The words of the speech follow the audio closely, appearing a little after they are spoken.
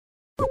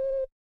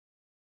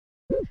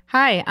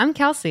Hi, I'm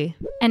Kelsey.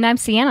 And I'm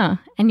Sienna,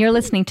 and you're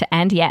listening to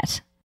And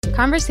Yet.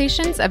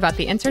 Conversations about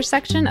the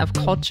intersection of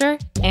culture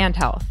and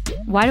health.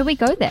 Why do we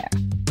go there?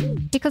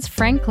 Because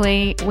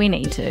frankly, we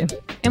need to.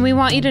 And we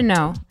want you to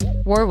know,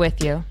 we're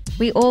with you.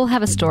 We all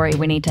have a story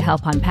we need to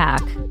help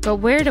unpack. But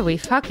where do we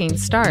fucking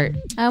start?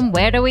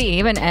 Where do we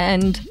even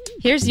end?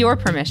 Here's your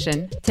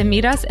permission to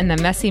meet us in the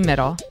messy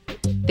middle.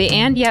 The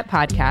And Yet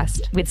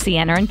podcast with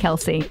Sienna and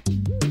Kelsey.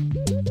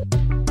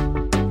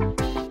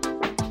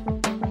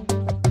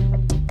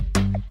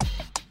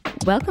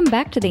 Welcome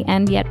back to the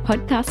And Yet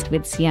podcast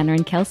with Sienna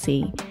and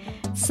Kelsey.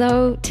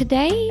 So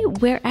today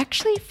we're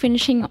actually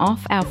finishing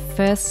off our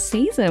first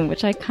season,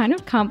 which I kind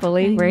of can't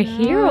believe we're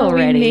here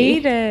already. We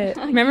made it.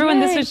 Remember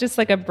when this was just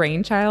like a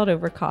brainchild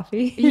over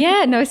coffee?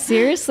 Yeah, no,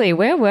 seriously.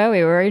 Where were we?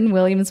 We were in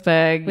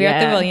Williamsburg. We were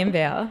at the William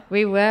Vale.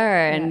 We were.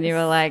 And you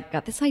were like,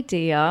 got this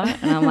idea.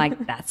 And I'm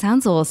like, that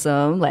sounds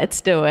awesome. Let's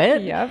do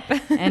it.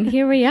 Yep. And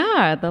here we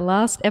are, the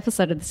last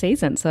episode of the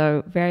season.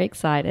 So very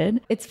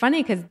excited. It's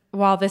funny because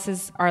while this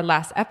is our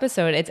last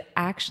episode, it's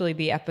actually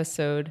the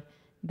episode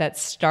that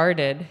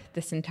started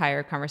this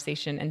entire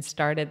conversation and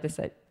started this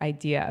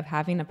idea of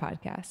having a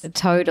podcast.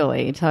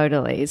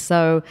 Totally.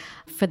 So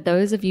for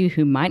those of you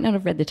who might not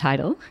have read the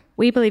title,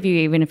 we believe you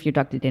even if you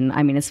ducked it in.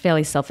 I mean, it's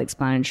fairly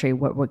self-explanatory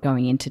what we're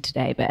going into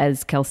today. But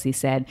as Kelsey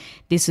said,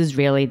 this is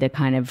really the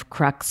kind of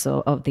crux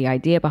of the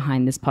idea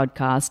behind this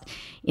podcast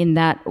in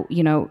that,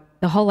 you know,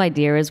 the whole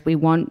idea is we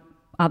want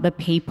other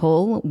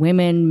people,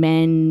 women,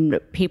 men,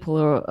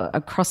 people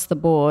across the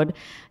board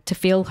to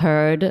feel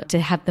heard, to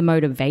have the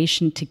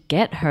motivation to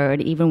get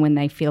heard, even when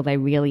they feel they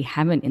really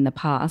haven't in the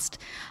past,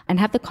 and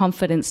have the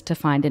confidence to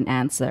find an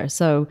answer.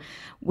 So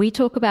we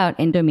talk about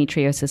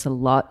endometriosis a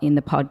lot in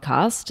the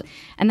podcast,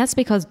 and that's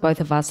because both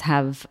of us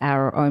have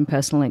our own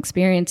personal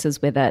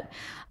experiences with it.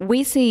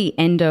 We see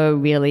endo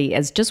really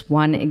as just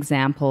one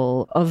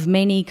example of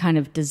many kind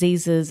of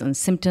diseases and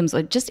symptoms,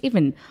 or just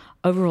even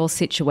overall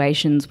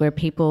situations where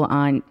people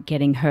aren't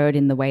getting heard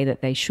in the way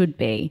that they should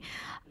be.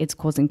 It's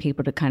causing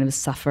people to kind of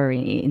suffer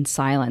in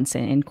silence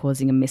and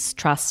causing a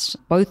mistrust,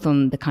 both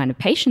on the kind of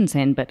patient's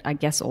end, but I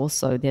guess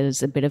also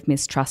there's a bit of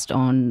mistrust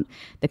on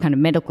the kind of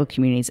medical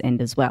community's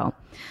end as well.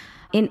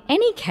 In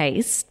any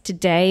case,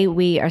 today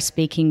we are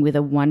speaking with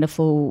a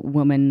wonderful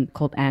woman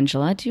called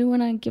Angela. Do you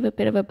want to give a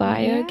bit of a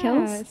bio,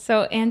 Kels?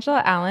 So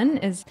Angela Allen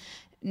is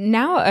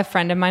now a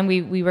friend of mine.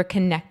 We were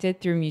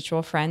connected through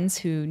mutual friends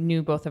who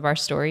knew both of our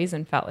stories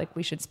and felt like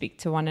we should speak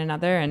to one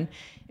another. And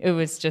it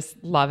was just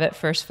love at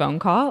first phone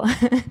call.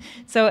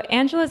 So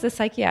Angela is a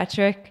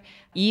psychiatric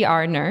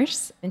ER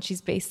nurse, and she's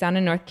based down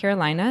in North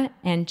Carolina.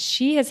 And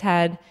she has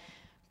had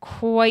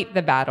quite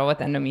the battle with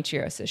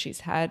endometriosis. She's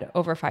had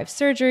over 5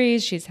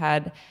 surgeries. She's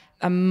had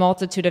a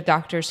multitude of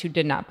doctors who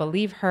did not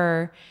believe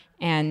her.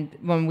 And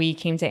when we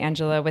came to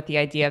Angela with the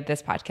idea of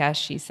this podcast,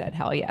 she said,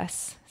 hell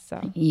yes.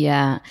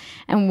 Yeah.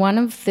 And one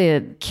of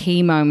the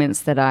key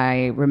moments that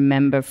I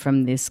remember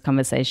from this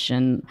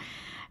conversation,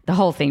 the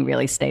whole thing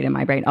really stayed in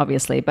my brain,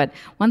 obviously, but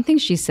one thing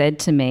she said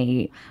to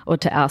me, or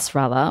to us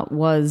rather,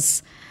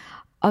 was,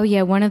 oh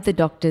yeah, one of the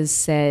doctors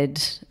said,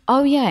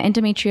 oh yeah,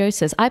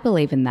 endometriosis, I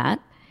believe in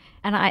that.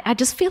 And I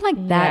just feel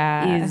like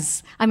that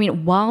is, I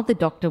mean, while the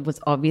doctor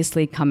was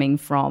obviously coming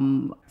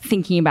from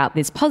thinking about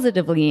this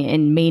positively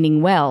and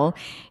meaning well,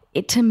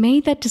 to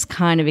me, that just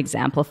kind of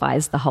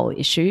exemplifies the whole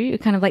issue.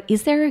 Kind of like,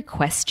 is there a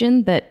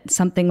question that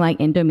something like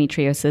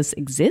endometriosis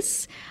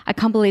exists? I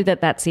can't believe that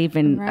that's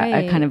even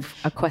a kind of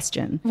a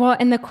question. Well,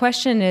 and the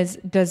question is,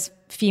 does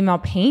female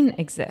pain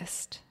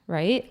exist,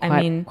 right?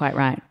 Quite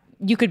right.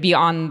 You could be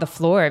on the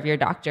floor of your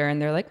doctor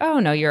and they're like, oh,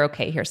 no, you're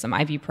okay. Here's some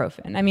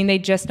ibuprofen. I mean, they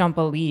just don't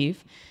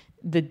believe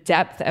the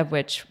depth at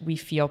which we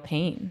feel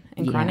pain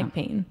and chronic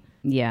pain.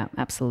 Yeah,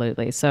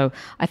 absolutely. So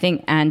I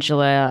think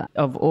Angela,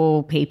 of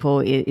all people,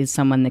 is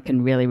someone that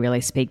can really,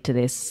 really speak to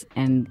this.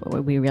 And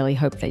we really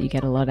hope that you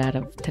get a lot out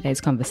of today's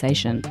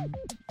conversation.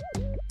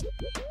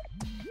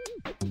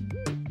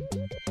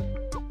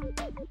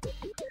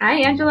 Hi,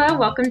 Angela.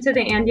 Welcome to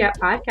the And Yet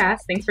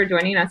podcast. Thanks for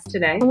joining us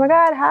today. Oh my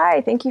God.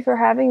 Hi. Thank you for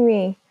having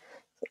me.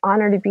 It's an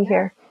honor to be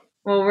here.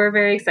 Well, we're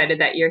very excited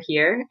that you're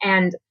here.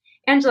 And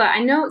Angela,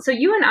 I know, so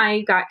you and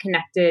I got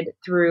connected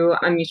through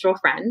a mutual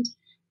friend.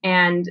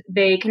 And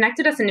they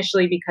connected us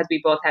initially because we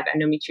both have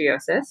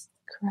endometriosis.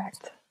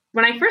 Correct.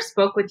 When I first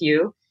spoke with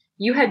you,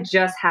 you had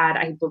just had,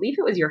 I believe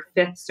it was your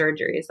 5th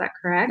surgery. Is that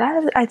correct?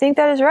 I think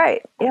that is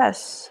right.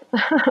 Yes.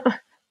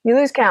 You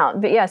lose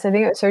count. But yes, I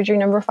think it was surgery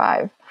number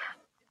 5.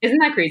 Isn't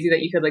that crazy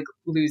that you could like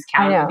lose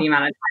count of the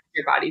amount of time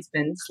your body's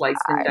been sliced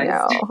and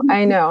diced?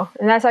 I know.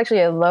 And that's actually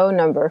a low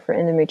number for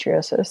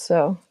endometriosis.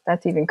 So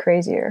that's even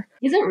crazier.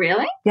 Is it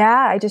really?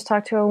 Yeah. I just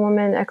talked to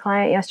a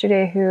client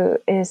yesterday who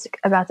is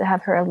about to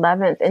have her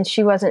 11th, and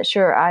she wasn't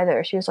sure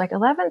either. She was like,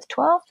 11th,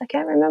 12th? I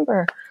can't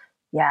remember.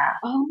 Yeah.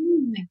 Oh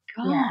my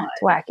God. Yeah,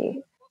 it's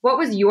wacky. What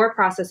was your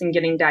process in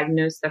getting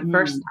diagnosed the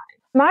first time?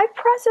 My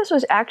process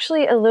was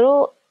actually a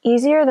little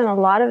easier than a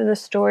lot of the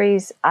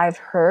stories I've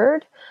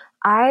heard.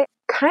 I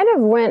kind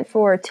of went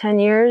for 10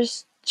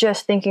 years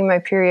just thinking my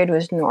period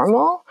was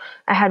normal.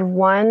 I had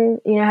one,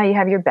 you know how you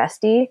have your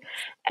bestie,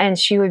 and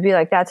she would be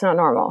like, that's not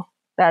normal.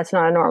 That's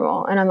not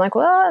normal. And I'm like,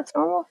 well, it's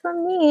normal for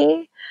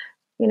me.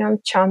 You know,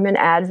 I'm chumming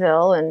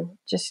Advil and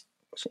just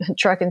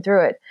trucking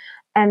through it.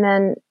 And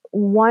then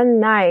one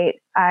night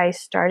I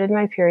started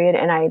my period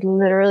and I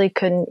literally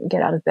couldn't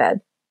get out of bed.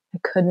 I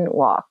couldn't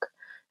walk.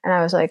 And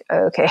I was like,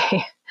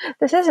 okay,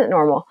 this isn't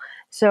normal.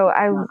 So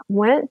I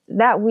went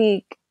that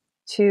week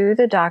to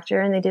the doctor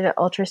and they did an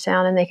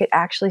ultrasound and they could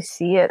actually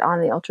see it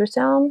on the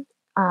ultrasound,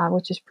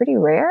 which is pretty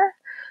rare.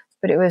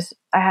 But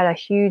I had a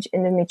huge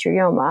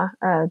endometrioma,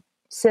 a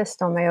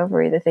cyst on my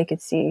ovary that they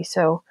could see.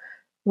 So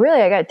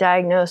really, I got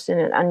diagnosed in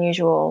an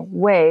unusual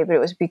way, but it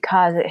was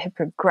because it had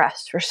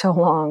progressed for so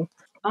long.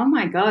 Oh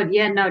my God.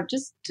 Yeah, no,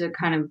 just to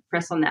kind of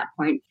press on that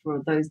point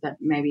for those that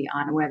maybe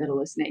aren't aware that are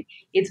listening,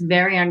 it's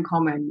very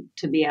uncommon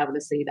to be able to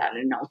see that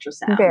in an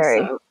ultrasound. Very.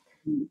 So,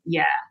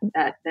 yeah,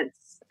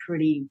 that's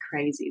pretty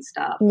crazy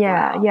stuff.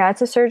 Yeah, Wow. yeah,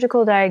 it's a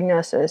surgical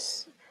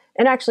diagnosis.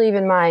 And actually,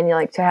 even mine,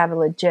 like to have a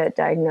legit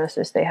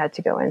diagnosis, they had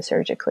to go in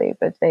surgically,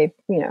 but they,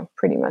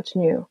 pretty much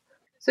knew.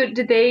 So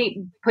did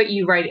they put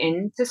you right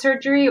into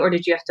surgery or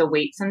did you have to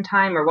wait some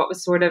time, or what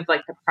was sort of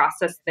like the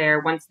process there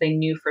once they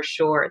knew for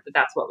sure that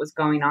that's what was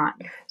going on?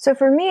 So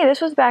for me, this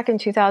was back in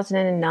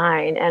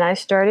 2009 and I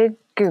started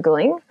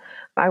Googling.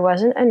 I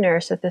wasn't a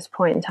nurse at this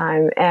point in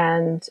time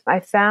and I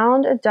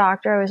found a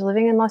doctor. I was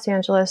living in Los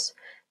Angeles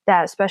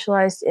that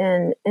specialized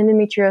in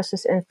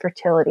endometriosis and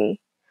fertility.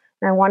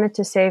 And I wanted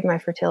to save my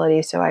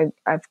fertility. So I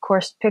of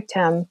course picked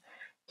him.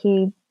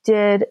 He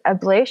did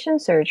ablation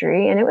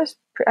surgery and it was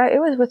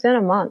within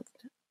a month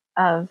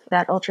of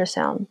that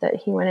ultrasound that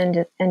he went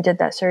in and did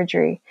that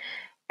surgery.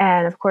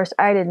 And of course,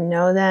 I didn't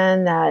know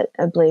then that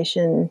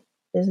ablation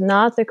is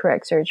not the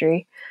correct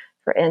surgery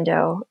for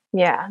endo.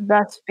 Yeah,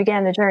 thus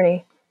began the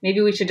journey.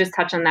 Maybe we should just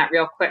touch on that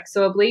real quick.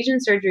 So ablation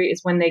surgery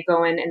is when they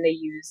go in and they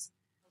use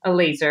a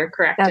laser,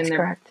 correct? That's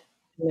correct.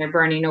 And they're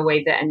burning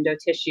away the endo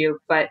tissue.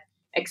 But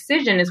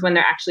excision is when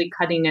they're actually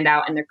cutting it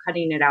out and they're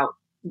cutting it out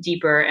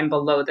deeper and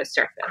below the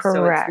surface. Correct.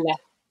 So it's less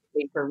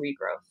likely for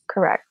regrowth.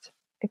 Correct.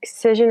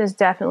 Excision is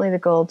definitely the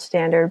gold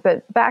standard,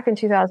 but back in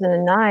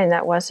 2009,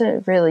 that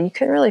wasn't really, you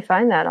couldn't really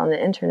find that on the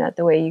internet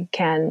the way you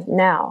can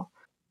now.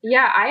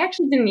 Yeah, I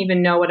actually didn't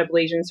even know what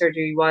ablation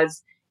surgery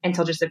was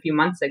until just a few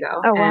months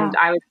ago. Oh, wow. And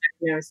I was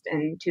diagnosed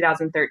in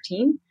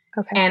 2013.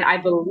 Okay. And I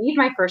believe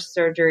my first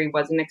surgery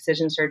was an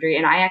excision surgery,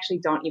 and I actually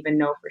don't even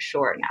know for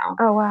sure now.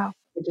 Oh, wow.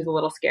 Which is a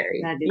little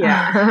scary.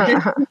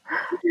 Yeah.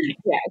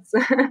 Yes.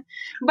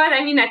 But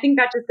I mean, I think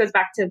that just goes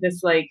back to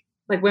this, like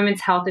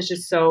women's health is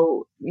just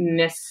so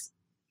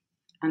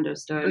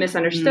misunderstood,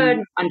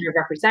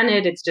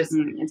 underrepresented. It's just,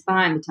 it's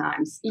behind the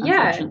times.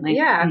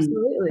 Yeah,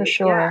 absolutely. For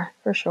sure,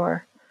 for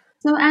sure.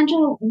 So,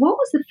 Angela, what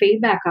was the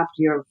feedback after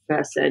your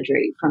first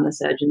surgery from the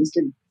surgeons?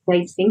 Did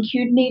they think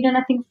you'd need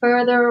anything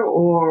further,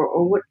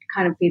 or what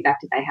kind of feedback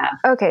did they have?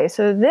 Okay,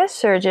 so this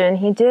surgeon,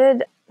 he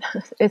did,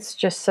 it's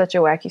just such a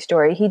wacky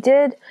story. He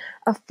did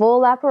a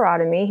full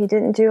laparotomy. He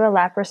didn't do a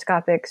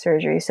laparoscopic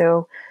surgery.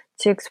 So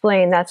to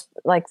explain, that's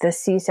like the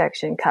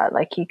C-section cut.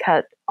 Like he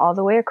cut all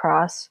the way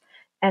across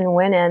and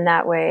went in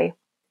that way.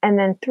 And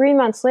then 3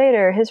 months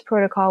later, his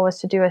protocol was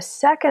to do a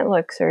second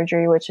look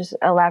surgery, which is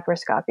a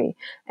laparoscopy.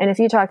 And if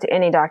you talk to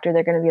any doctor,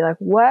 they're going to be like,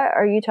 what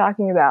are you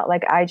talking about?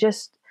 Like, I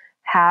just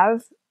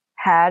have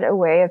had a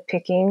way of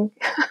picking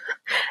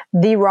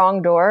the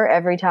wrong door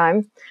every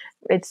time.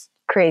 It's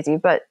crazy.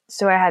 But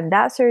so I had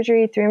that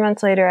surgery. 3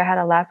 months later, I had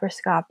a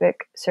laparoscopic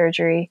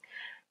surgery.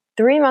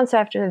 3 months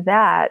after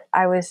that,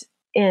 I was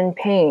in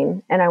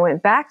pain and I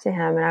went back to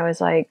him and I was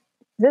like,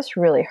 this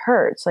really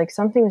hurts. Like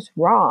something's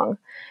wrong.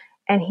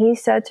 And he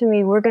said to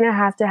me, we're going to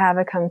have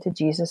a come to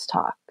Jesus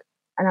talk.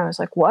 And I was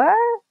like, what?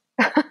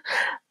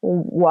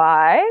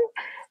 Why?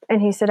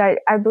 And he said,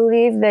 I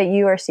believe that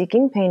you are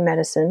seeking pain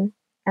medicine.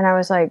 And I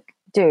was like,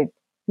 dude,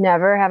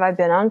 never have I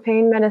been on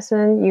pain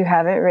medicine. You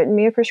haven't written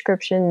me a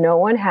prescription. No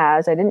one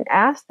has. I didn't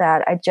ask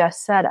that. I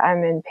just said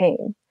I'm in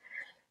pain.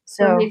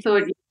 So he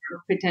thought you were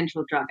a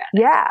potential drug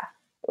addict. Yeah.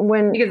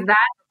 Because that's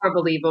more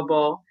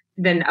believable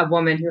than a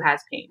woman who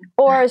has pain.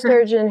 Or a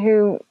surgeon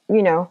who,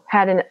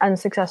 had an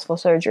unsuccessful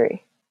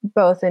surgery.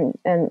 Both and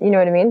you know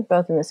what I mean?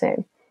 Both in the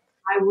same.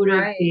 I would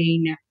have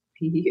been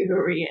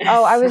furious.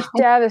 Oh, I was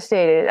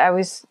devastated.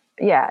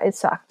 It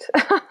sucked.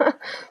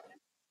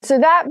 So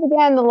that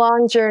began the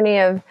long journey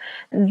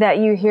that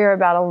you hear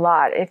about a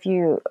lot if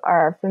you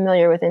are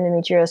familiar with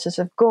endometriosis,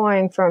 of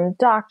going from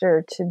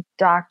doctor to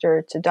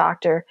doctor to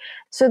doctor.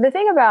 So the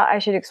thing I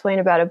should explain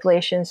about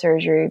ablation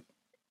surgery,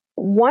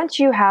 once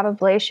you have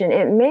ablation,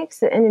 it makes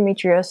the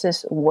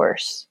endometriosis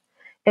worse.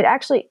 It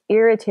actually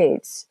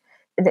irritates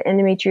the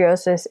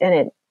endometriosis and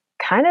it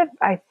kind of,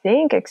 I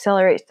think,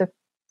 accelerates the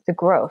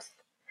growth.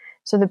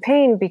 So the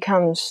pain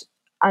becomes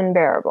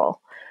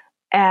unbearable.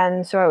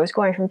 And so I was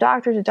going from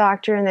doctor to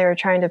doctor and they were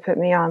trying to put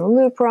me on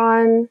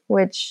Lupron,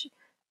 which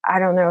I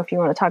don't know if you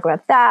want to talk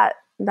about that.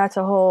 That's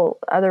a whole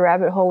other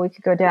rabbit hole we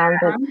could go down.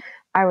 But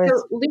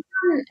So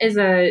Lupron is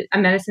a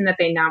medicine that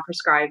they now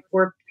prescribe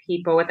for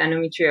people with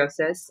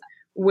endometriosis.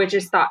 which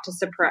is thought to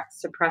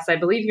suppress, I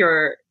believe,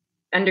 your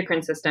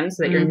endocrine system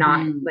so that you're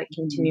not like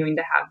continuing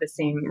to have the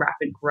same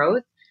rapid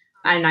growth.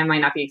 And I might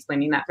not be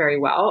explaining that very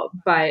well,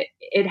 but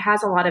it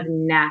has a lot of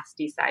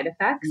nasty side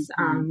effects,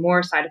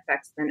 more side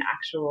effects than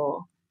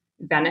actual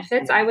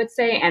benefits, I would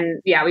say. And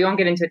yeah, we won't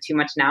get into it too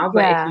much now,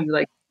 but if you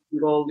like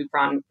Google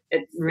Lupron,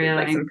 it's really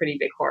like some pretty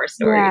big horror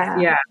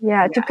stories.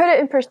 Yeah. To put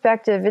it in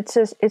perspective,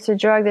 it's a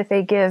drug that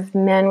they give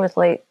men with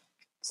late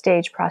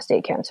stage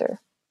prostate cancer.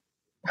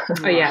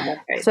 Oh yeah, that's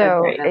right.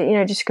 So that's right. you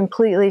know, just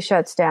completely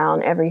shuts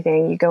down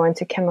everything. You go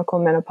into chemical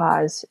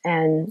menopause,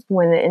 and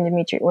when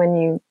when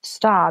you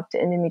stop, the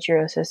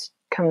endometriosis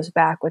comes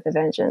back with a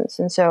vengeance.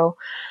 And so,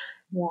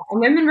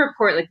 and women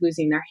report like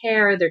losing their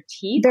hair, their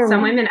teeth.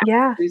 Some women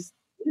lose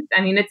teeth.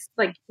 I mean, it's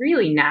like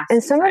really nasty.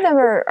 And some of them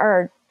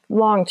are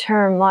long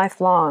term,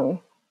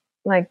 lifelong.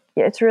 Like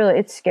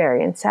it's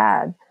scary and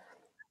sad.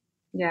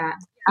 Yeah.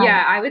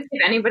 Yeah, I would say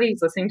if anybody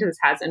who's listening to this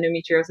has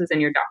endometriosis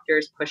and your doctor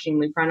is pushing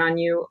Lupron on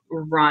you,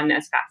 run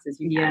as fast as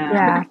you can.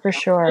 Yeah, for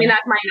sure. I mean,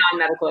 that's my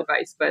non-medical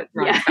advice, but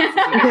run as fast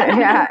as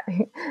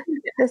you can.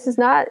 This is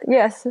not,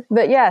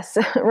 but yes,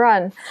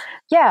 run.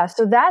 Yeah,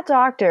 so that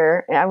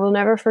doctor, I will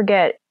never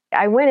forget,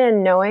 I went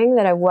in knowing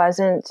that I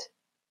wasn't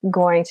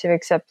going to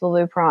accept the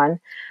Lupron.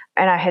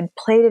 And I had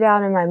played it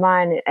out in my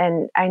mind,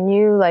 and I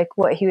knew like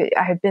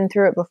I had been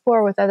through it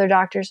before with other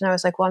doctors. And I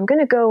was like, well, I'm going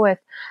to go with,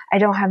 I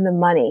don't have the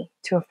money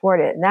to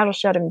afford it, and that'll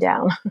shut him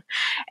down.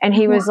 And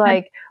he was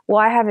like, well,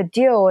 I have a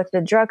deal with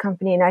the drug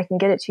company and I can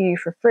get it to you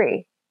for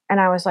free.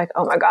 And I was like,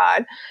 oh my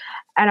God.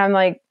 And I'm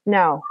like,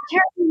 no.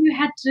 You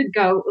had to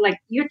go, like,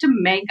 you had to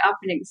make up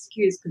an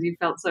excuse because you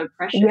felt so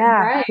pressured.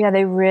 Yeah,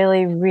 they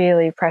really,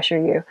 really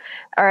pressure you.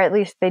 Or at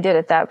least they did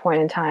at that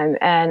point in time.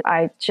 And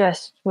I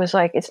just was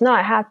like, it's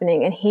not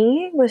happening. And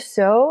he was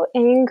so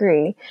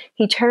angry.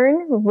 He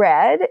turned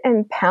red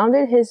and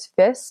pounded his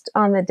fist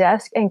on the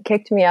desk and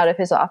kicked me out of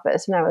his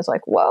office. And I was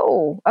like,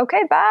 whoa,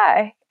 okay,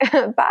 bye.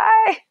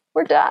 Bye.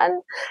 We're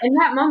done. In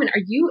that moment,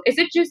 is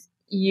it just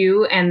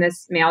you and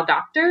this male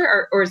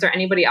doctor, or is there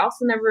anybody else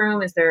in the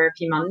room? Is there a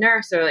female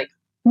nurse, or like?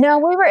 No,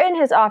 we were in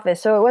his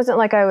office, so it wasn't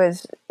like I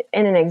was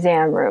in an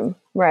exam room,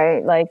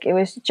 right? Like it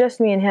was just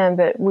me and him,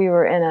 but we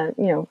were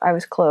in I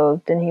was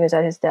clothed and he was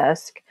at his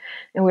desk,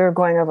 and we were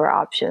going over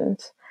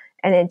options,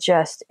 and it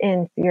just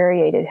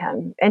infuriated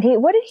him. And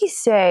what did he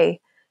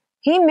say?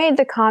 He made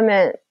the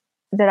comment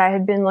that I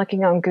had been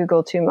looking on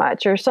Google too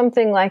much or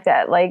something like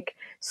that, like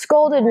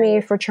scolded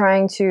me for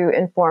trying to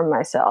inform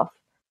myself,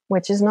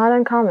 which is not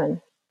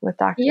uncommon with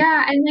doctors.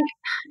 Yeah, and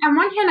like on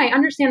one hand, I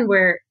understand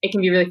where it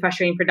can be really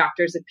frustrating for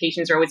doctors if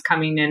patients are always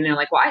coming in and they're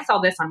like, well, I saw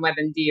this on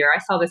WebMD or I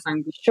saw this on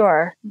Google.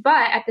 Sure.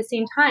 But at the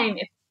same time,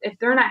 if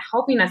they're not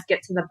helping us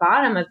get to the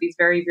bottom of these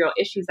very real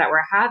issues that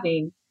we're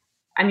having,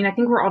 I mean, I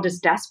think we're all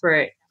just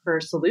desperate for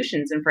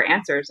solutions and for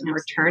answers, and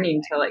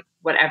returning to like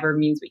whatever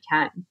means we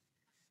can.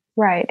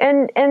 Right.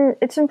 And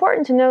it's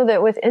important to know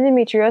that with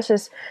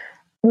endometriosis,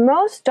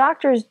 most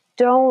doctors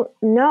don't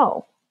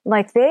know.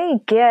 Like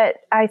they get,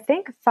 I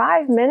think,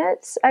 5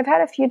 minutes. I've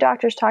had a few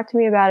doctors talk to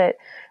me about it,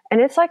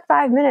 and it's like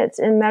 5 minutes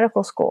in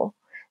medical school.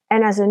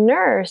 And as a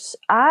nurse,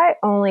 I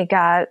only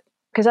got,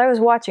 because I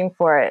was watching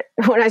for it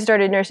when I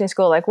started nursing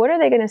school, like, what are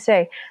they going to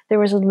say? There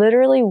was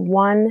literally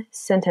one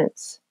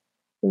sentence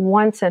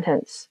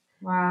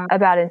Wow.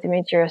 about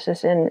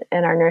endometriosis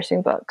in our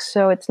nursing books.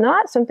 So it's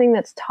not something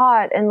that's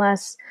taught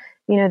unless,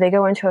 they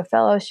go into a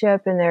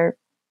fellowship and they're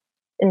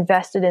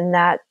invested in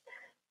that,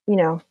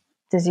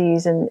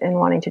 disease and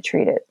wanting to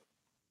treat it.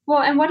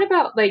 Well, and what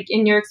about, like,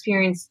 in your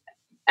experience,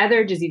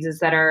 other diseases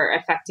that are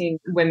affecting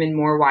women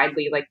more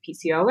widely, like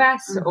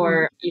PCOS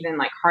or even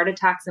like heart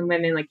attacks in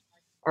women, like,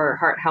 or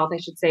heart health, I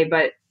should say.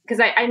 But because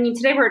I mean,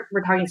 today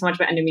we're talking so much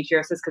about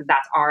endometriosis because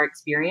that's our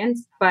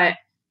experience. But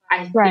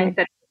I think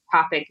that the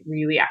topic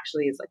really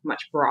actually is like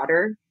much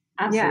broader.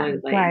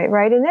 Absolutely. Yeah.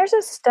 Right. And there's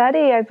a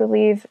study, I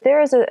believe,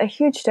 there is a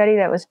huge study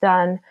that was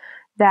done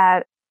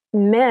that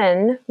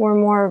men were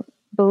more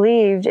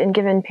believed and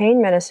given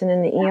pain medicine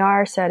in the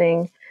ER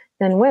setting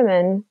than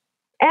women.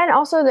 And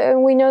also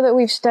we know that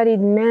we've studied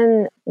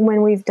men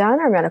when we've done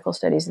our medical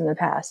studies in the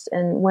past,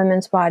 and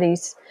women's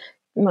bodies,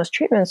 most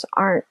treatments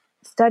aren't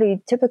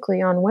studied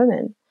typically on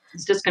women. I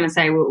was just going to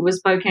say, we've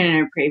spoken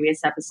in a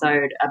previous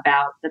episode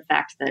about the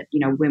fact that,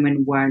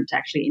 women weren't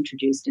actually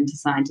introduced into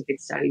scientific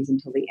studies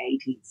until the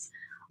 80s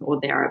or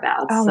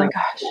thereabouts. Oh my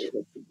gosh.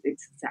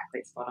 It's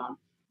exactly spot on.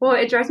 Well,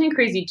 it drives me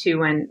crazy too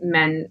when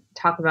men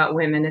talk about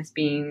women as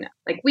being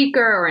like weaker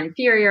or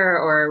inferior,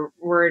 or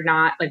we're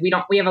not, like,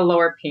 we have a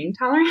lower pain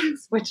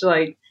tolerance, which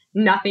like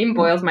nothing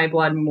boils my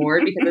blood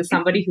more because as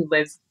somebody who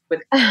lives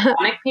with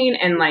chronic pain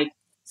and like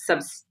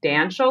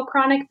substantial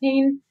chronic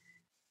pain,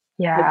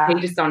 yeah, they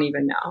just don't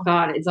even know.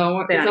 God, it's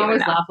always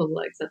laughable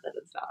except that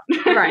it's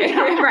not.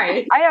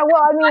 Right. I know.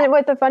 Well, I mean,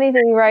 what the funny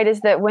thing, right, is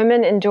that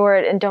women endure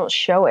it and don't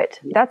show it.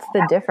 That's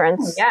the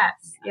difference.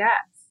 Yes.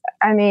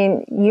 I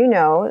mean,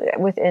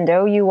 with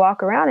endo, you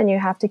walk around and you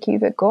have to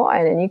keep it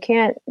going. And you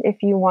can't,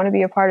 if you want to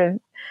be a part of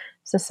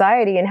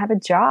society and have a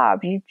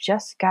job, you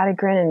just got to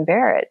grin and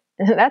bear it.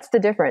 That's the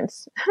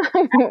difference.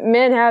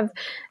 Men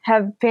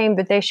have pain,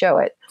 but they show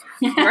it.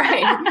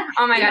 Right.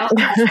 Oh my gosh.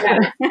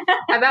 Yeah.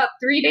 About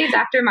 3 days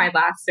after my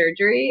last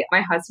surgery,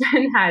 my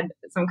husband had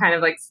some kind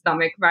of like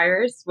stomach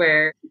virus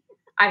where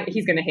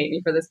he's going to hate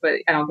me for this, but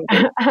I don't think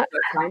that's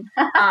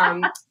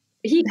fine.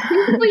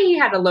 He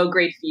had a low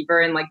grade fever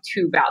and like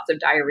 2 bouts of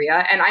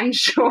diarrhea, and I'm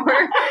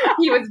sure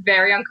he was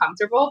very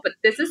uncomfortable. But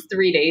this is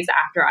 3 days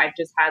after I've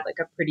just had like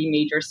a pretty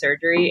major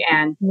surgery,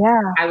 and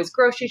I was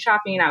grocery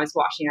shopping, I was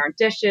washing our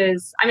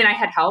dishes. I mean, I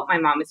had help. My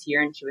mom was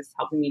here and she was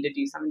helping me to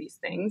do some of these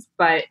things,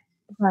 but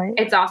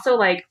it's also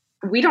like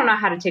we don't know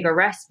how to take a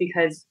rest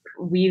because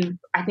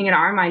I think in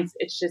our minds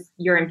it's just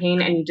you're in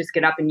pain and you just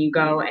get up and you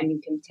go and you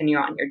continue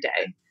on your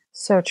day.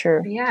 So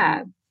true.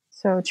 Yeah.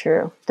 So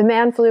true. The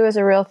man flu is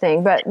a real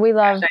thing, but we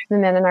love the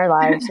men in our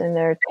lives and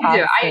they're tough.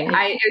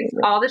 It's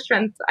all the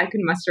strength I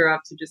can muster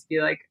up to just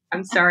be like,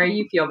 I'm sorry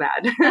you feel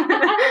bad.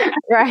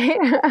 Right?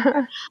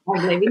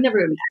 I'm leaving the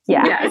room.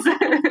 Yeah. Yes.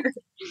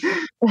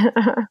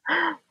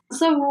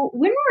 So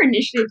when we were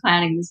initially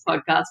planning this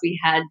podcast, we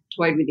had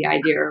toyed with the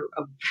idea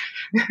of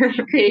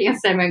creating a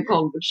segment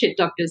called What Shit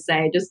Doctors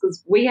Say, just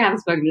because we have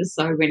spoken to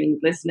so many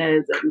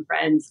listeners and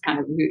friends kind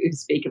of who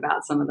speak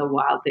about some of the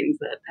wild things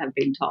that have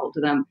been told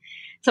to them.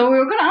 So we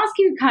were going to ask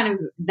you kind of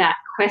that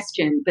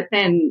question, but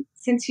then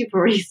since you've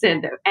already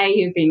said that A,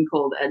 you've been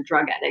called a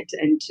drug addict,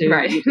 and 2,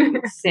 you've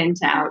been sent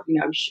out,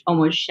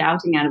 almost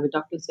shouting out of a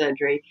doctor's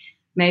surgery,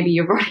 maybe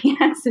you've already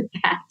answered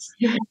that.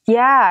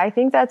 Yeah, I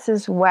think that's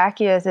as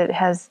wacky as it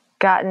has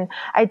gotten.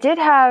 I did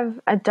have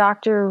a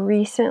doctor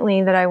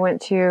recently that I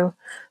went to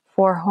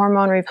for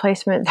hormone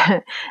replacement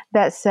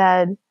that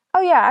said,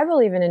 "Oh yeah, I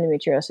believe in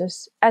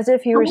endometriosis," as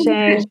if you were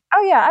saying,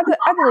 "Oh yeah,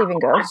 I believe in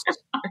ghosts."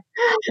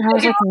 And I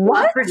was like,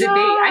 "What?" For debate.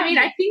 I mean,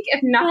 I think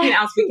if nothing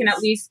else, we can at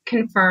least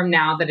confirm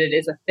now that it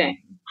is a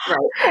thing.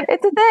 Right.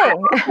 It's a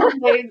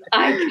thing.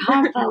 I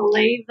can't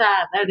believe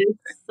that. That is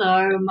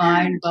so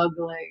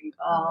mind-boggling.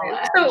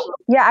 So,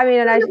 yeah, I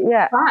mean,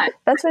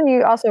 that's when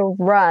you also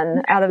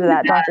run out of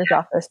that doctor's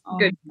office.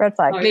 Good. Red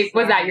flag.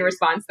 Was that your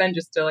response then,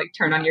 just to like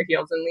turn on your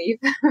heels and leave?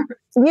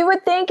 You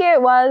would think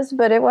it was,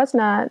 but it was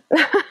not.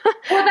 Well,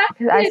 that's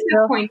a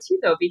good point too,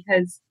 though,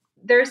 because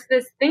there's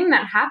this thing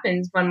that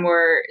happens when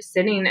we're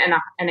sitting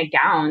in a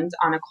gown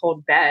on a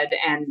cold bed,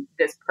 and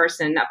this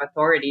person of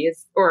authority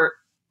or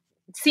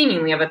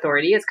seemingly of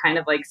authority is kind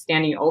of like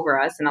standing over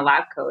us in a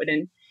lab coat,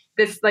 and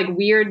this like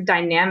weird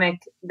dynamic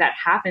that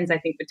happens, I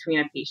think, between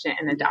a patient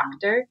and a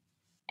doctor.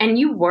 And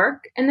you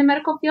work in the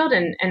medical field,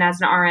 and as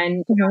an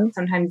RN,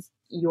 sometimes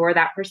you're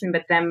that person,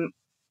 but then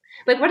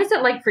like, what is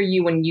it like for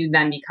you when you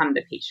then become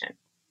the patient?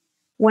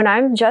 When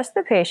I'm just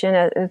the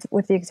patient,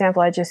 with the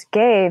example I just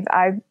gave,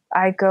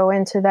 I go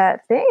into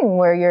that thing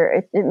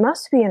where it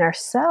must be in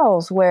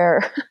ourselves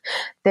where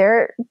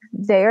they're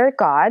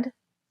God,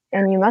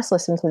 and you must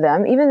listen to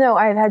them. Even though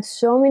I've had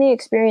so many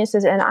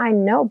experiences and I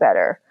know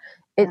better,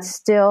 it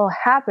still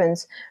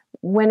happens.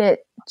 When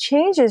it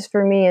changes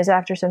for me is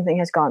after something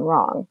has gone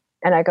wrong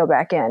and I go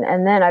back in,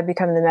 and then I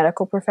become the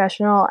medical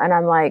professional and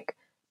I'm like,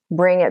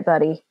 bring it,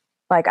 buddy.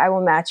 Like, I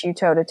will match you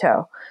toe to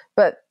toe.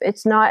 But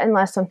it's not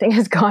unless something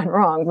has gone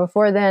wrong.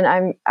 Before then,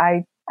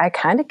 I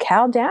kind of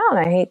cow down.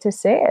 I hate to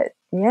say it.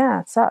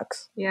 Yeah, it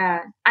sucks.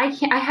 Yeah. I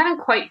haven't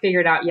quite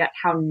figured out yet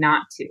how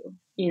not to.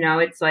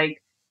 It's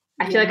like,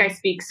 I feel like I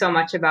speak so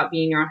much about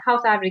being your own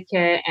health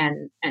advocate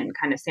and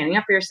kind of standing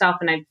up for yourself.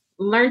 And I've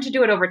learned to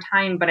do it over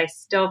time, but I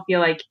still feel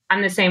like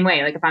I'm the same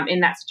way. Like, if I'm in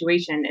that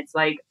situation, it's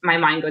like my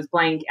mind goes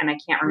blank and I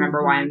can't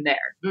remember why I'm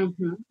there.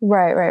 Mm-hmm.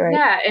 Right.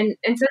 Yeah. And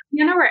so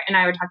Sienna and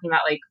I were talking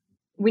about like,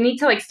 we need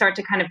to like start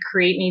to kind of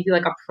create maybe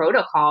like a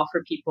protocol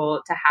for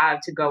people to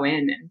have to go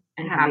in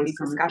and have these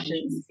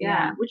discussions.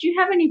 Yeah. Would you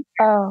have any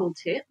practical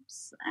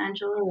tips,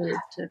 Angela,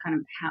 to kind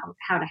of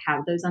how to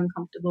have those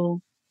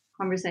uncomfortable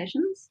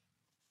conversations?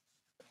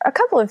 A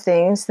couple of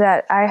things.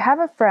 That I have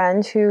a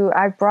friend who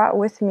I brought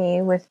with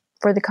me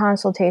for the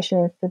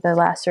consultation for the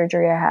last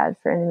surgery I had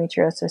for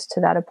endometriosis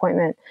to that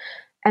appointment.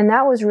 And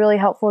that was really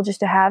helpful,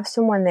 just to have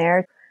someone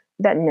there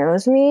that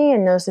knows me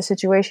and knows the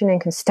situation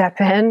and can step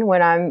in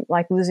when I'm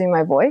like losing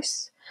my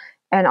voice.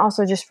 And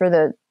also just for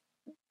the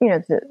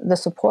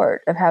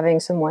support of having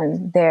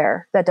someone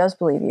there that does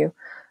believe you.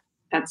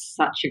 That's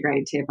such a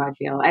great tip, I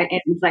feel.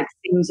 It's like,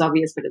 seems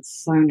obvious, but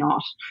it's so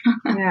not.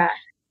 Yeah.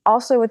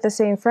 Also with the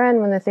same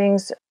friend, when the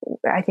things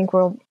I think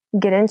we'll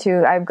get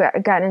into, I've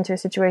gotten into a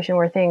situation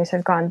where things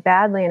have gone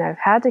badly and I've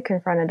had to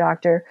confront a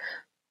doctor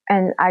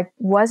and I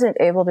wasn't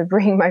able to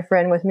bring my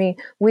friend with me.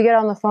 We got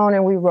on the phone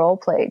and we role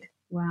played.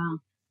 Wow.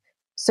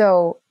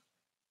 So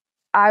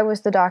I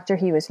was the doctor,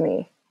 he was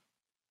me.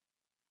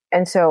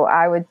 And so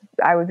I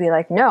would be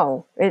like,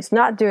 no, it's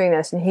not doing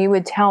this. And he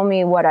would tell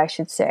me what I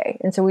should say.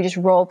 And so we just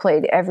role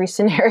played every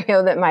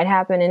scenario that might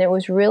happen. And it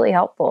was really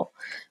helpful.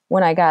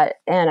 When I got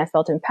in, I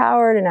felt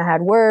empowered and I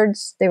had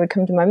words. They would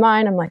come to my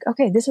mind. I'm like,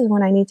 okay, this is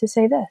when I need to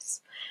say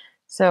this.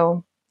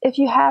 So if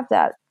you have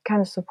that kind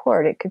of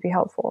support, it could be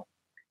helpful.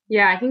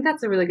 Yeah, I think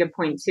that's a really good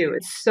point too.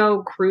 It's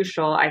so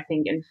crucial, I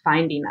think, in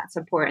finding that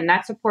support. And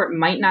that support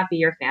might not be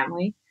your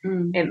family.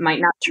 It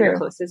might not be your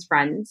closest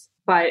friends,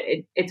 but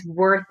it's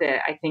worth it,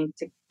 I think,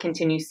 to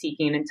continue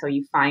seeking until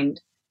you find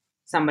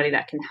somebody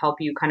that can help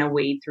you kind of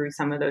wade through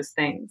some of those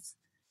things.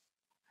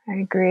 I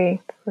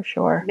agree, for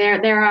sure.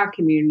 There are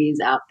communities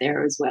out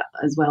there as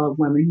well of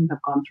women who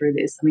have gone through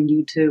this. I mean,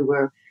 you two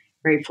were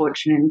very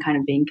fortunate in kind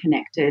of being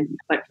connected.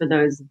 But for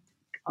those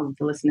of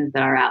the listeners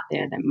that are out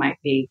there that might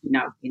be,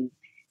 in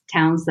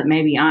towns that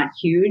maybe aren't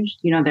huge,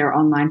 there are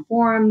online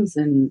forums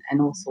and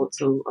all sorts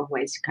of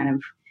ways to kind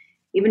of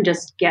even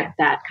just get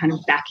that kind of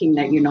backing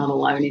that you're not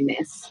alone in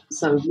this.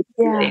 So we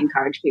really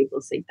encourage people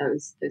to seek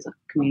those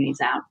communities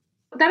out.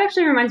 That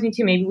actually reminds me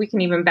too, maybe we can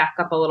even back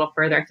up a little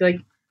further.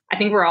 I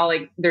think we're all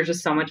like, there's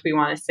just so much we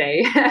want to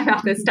say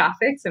about this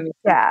topic. So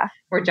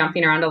we're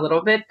jumping around a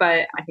little bit,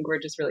 but I think we're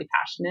just really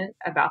passionate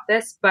about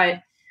this. But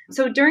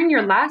so during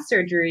your last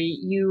surgery,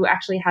 you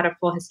actually had a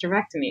full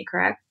hysterectomy,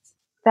 correct?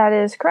 That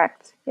is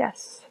correct.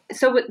 Yes.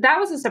 So that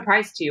was a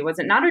surprise to you, was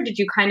it not? Or did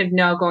you kind of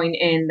know going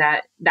in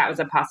that was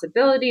a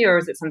possibility? Or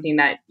was it something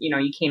that,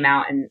 you came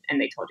out and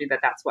they told you that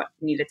that's what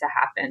needed to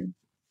happen?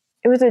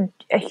 It was a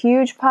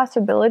huge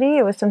possibility.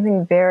 It was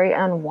something very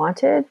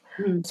unwanted.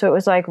 So it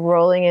was like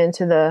rolling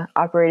into the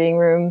operating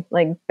room,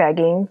 like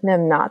begging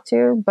them not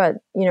to.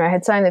 But, I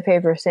had signed the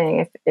paper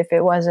saying if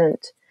it was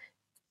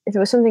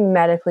something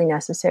medically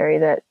necessary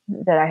that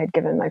I had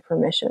given my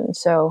permission.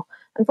 So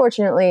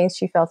unfortunately,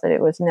 she felt that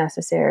it was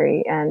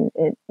necessary and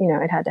it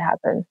had to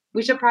happen.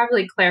 We should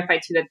probably clarify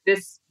too that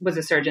this was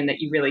a surgeon that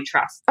you really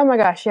trust. Oh my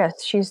gosh,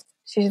 yes.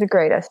 She's the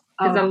greatest.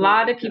 Because a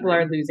lot of people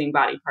are losing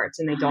body parts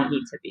and they don't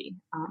need to be.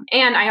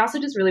 And I also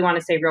just really want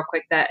to say real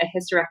quick that a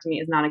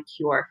hysterectomy is not a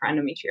cure for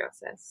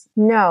endometriosis.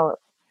 No.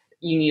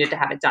 You needed to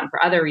have it done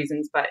for other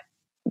reasons, but...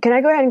 Can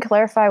I go ahead and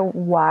clarify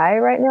why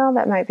right now?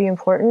 That might be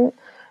important.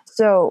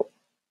 So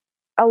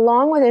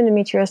along with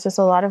endometriosis,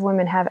 a lot of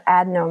women have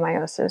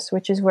adenomyosis,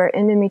 which is where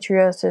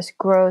endometriosis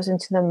grows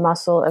into the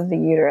muscle of the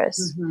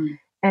uterus.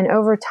 And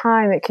over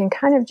time, it can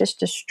kind of just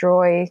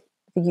destroy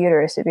the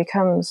uterus. It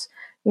becomes...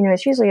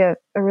 it's usually a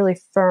really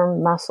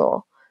firm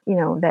muscle,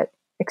 that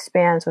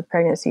expands with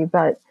pregnancy.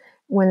 But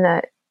when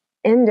the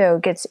endo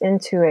gets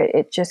into it,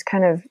 it just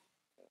kind of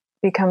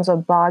becomes a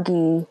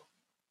boggy,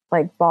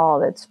 like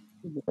ball it's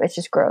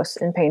just gross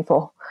and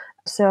painful.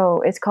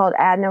 So it's called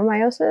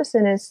adenomyosis,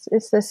 and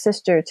it's the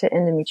sister to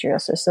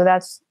endometriosis. So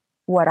that's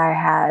what I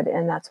had,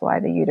 and that's why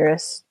the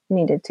uterus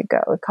needed to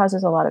go. It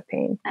causes a lot of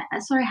pain.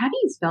 Sorry, how do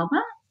you spell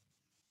that?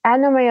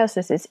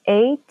 Adenomyosis is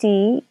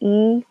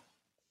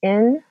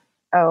Adenomyosis.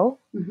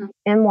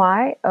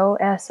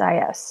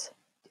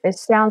 It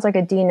sounds like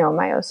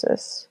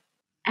adenomyosis.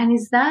 And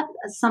is that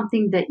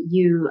something that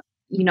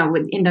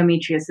with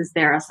endometriosis,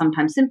 there are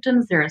sometimes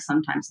symptoms, there are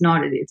sometimes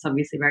not. It's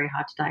obviously very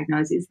hard to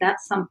diagnose. Is that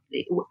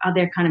something, are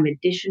there kind of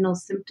additional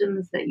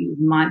symptoms that you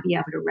might be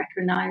able to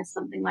recognize,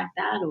 something like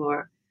that?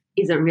 Or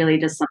is it really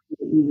just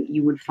something that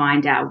you would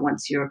find out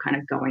once you're kind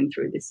of going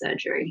through the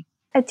surgery?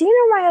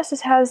 Adenomyosis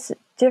has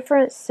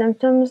different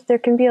symptoms. There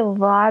can be a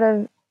lot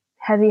of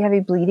heavy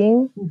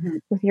bleeding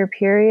with your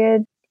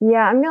period.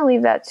 Yeah, I'm going to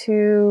leave that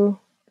to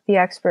the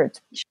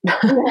experts.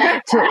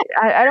 I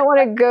don't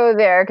want to go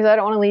there because I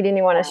don't want to lead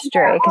anyone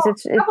astray because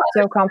it's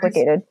so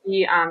complicated.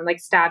 Like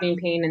stabbing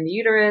pain in the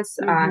uterus,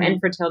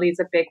 infertility is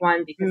a big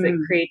one because it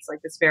creates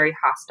like this very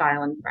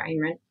hostile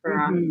environment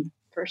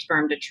for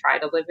sperm to try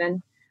to live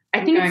in.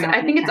 I think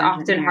it's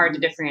often hard to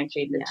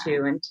differentiate the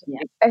two. And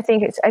I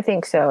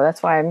think so.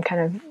 That's why I'm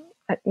kind of,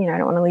 I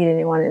don't want to lead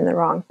anyone in the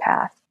wrong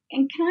path.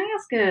 And can I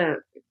ask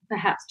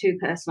perhaps two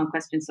personal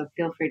questions, so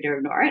feel free to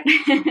ignore it.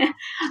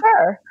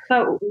 Sure.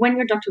 But when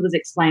your doctor was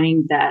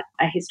explaining that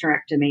a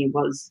hysterectomy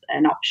was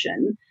an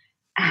option,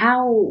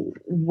 how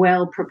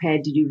well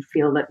prepared did you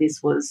feel that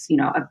this was,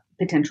 a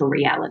potential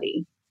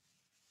reality?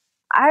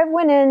 I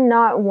went in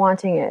not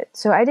wanting it.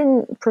 So I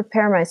didn't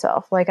prepare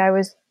myself. Like I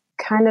was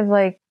kind of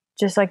like,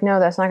 just like, no,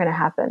 that's not going to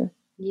happen.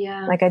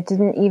 Yeah. Like I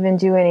didn't even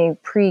do any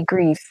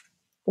pre-grief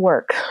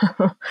work.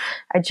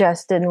 I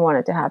just didn't want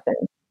it to happen.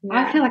 Yeah.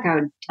 I feel like I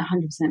would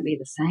 100% be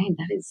the same.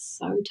 That is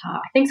so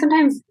tough. I think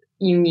sometimes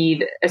you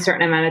need a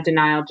certain amount of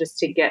denial just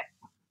to get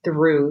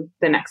through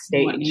the next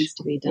stage. What needs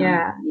to be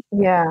done.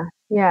 Yeah.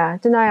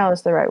 Denial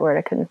is the right word.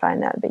 I couldn't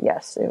find that. But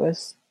yes, it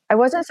was. I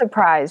wasn't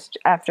surprised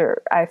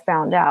after I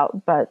found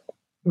out, but.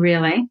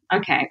 Really?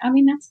 Okay. I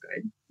mean, that's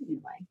good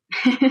anyway.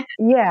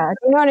 Yeah.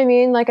 You know what I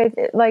mean? Like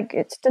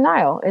it's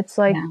denial. It's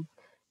like,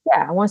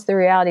 yeah, once the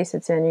reality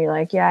sits in, you're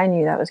like, yeah, I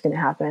knew that was going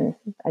to happen.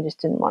 I just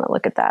didn't want to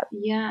look at that.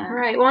 Yeah.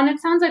 Right. Well, and it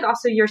sounds like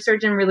also your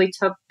surgeon really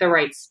took the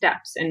right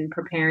steps in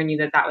preparing you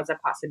that was a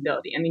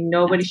possibility. I mean,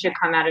 nobody should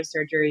come out of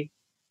surgery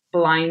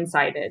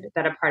blindsided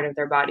that a part of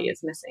their body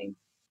is missing.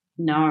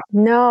 No,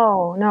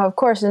 of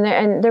course.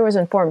 And there was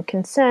informed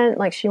consent.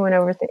 Like she went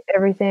over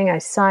everything. I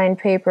signed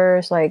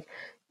papers. Like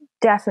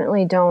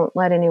definitely don't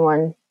let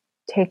anyone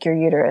take your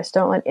uterus.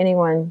 Don't let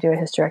anyone do a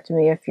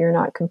hysterectomy if you're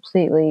not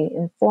completely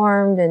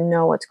informed and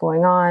know what's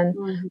going on,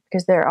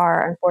 because there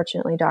are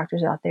unfortunately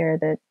doctors out there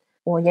that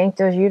will yank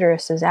those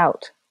uteruses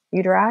out.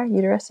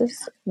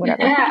 uteruses,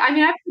 whatever. Yeah, I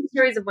mean, I've heard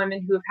stories of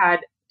women who have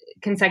had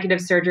consecutive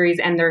surgeries,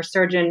 and their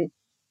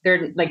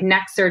like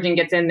neck surgeon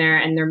gets in there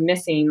and they're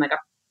missing like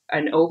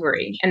an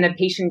ovary, and the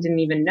patient didn't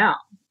even know.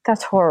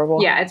 That's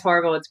horrible. Yeah, it's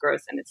horrible. It's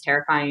gross and it's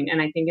terrifying.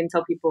 And I think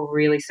until people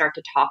really start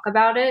to talk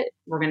about it,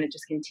 we're going to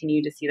just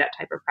continue to see that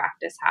type of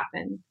practice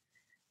happen.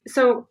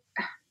 So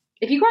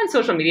if you go on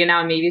social media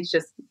now, maybe it's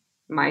just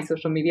my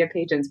social media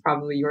page and it's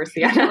probably yours,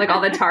 Sienna, like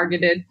all the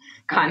targeted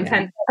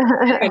content.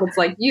 But it's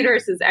like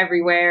uteruses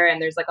everywhere. And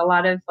there's like a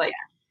lot of like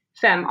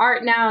femme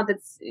art now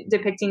that's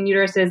depicting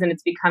uteruses, and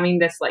it's becoming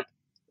this like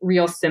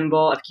real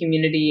symbol of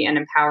community and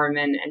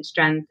empowerment and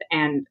strength.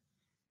 And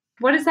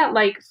what is that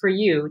like for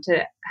you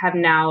to have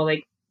now,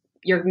 like,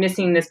 you're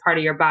missing this part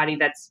of your body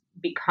that's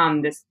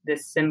become this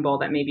symbol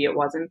that maybe it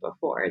wasn't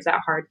before? Is that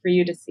hard for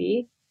you to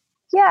see?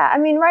 Yeah, I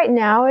mean, right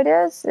now it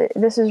is.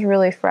 This is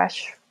really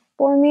fresh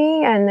for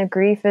me. And the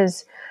grief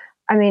is,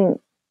 I mean,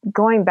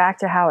 going back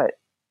to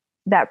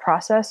that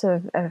process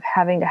of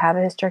having to have a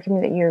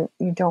hysterectomy that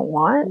you don't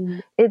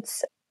want,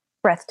 it's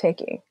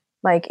breathtaking.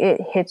 Like,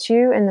 it hits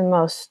you in the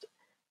most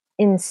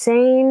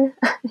insane,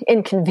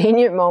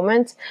 inconvenient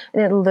moments,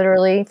 and it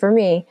literally, for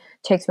me,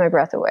 takes my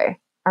breath away.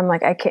 I'm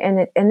like, I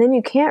can't, and then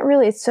you can't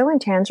really. It's so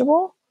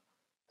intangible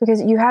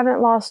because you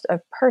haven't lost a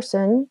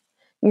person.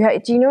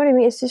 Do you know what I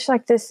mean? It's just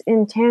like this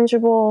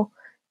intangible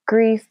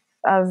grief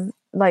of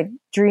like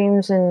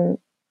dreams and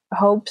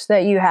hopes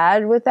that you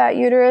had with that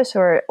uterus,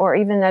 or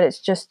even that it's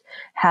just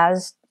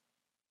has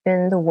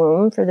been the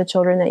womb for the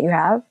children that you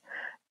have.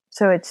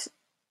 So it's,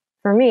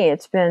 for me,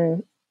 it's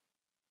been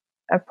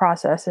a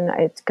process, and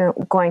it's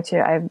going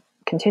to, I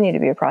continue to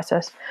be a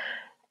process.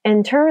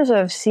 In terms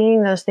of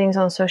seeing those things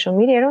on social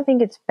media, I don't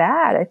think it's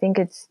bad. I think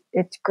it's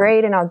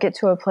great, and I'll get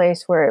to a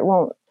place where it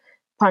won't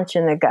punch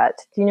in the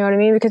gut. Do you know what I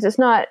mean? Because it's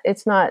not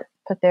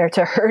put there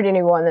to hurt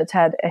anyone that's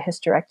had a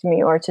hysterectomy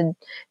or to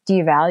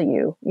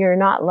devalue. You're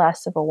not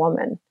less of a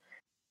woman.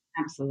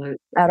 Absolutely.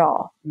 At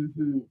all.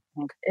 Mm-hmm.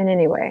 In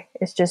any way.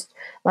 It's just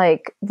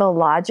like the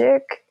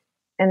logic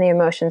and the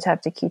emotions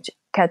have to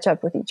catch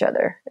up with each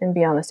other and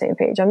be on the same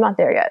page. I'm not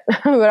there yet,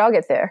 but I'll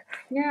get there.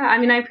 Yeah, I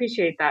mean, I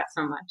appreciate that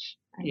so much.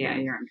 Yeah,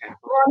 you're incredible.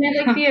 Well,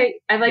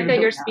 I like that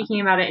you're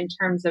speaking about it in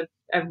terms of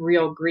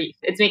real grief.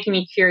 It's making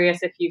me curious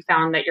if you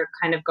found that you're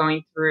kind of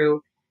going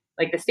through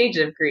like the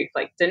stages of grief,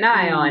 like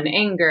denial and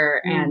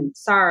anger and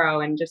sorrow,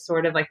 and just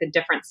sort of like the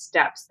different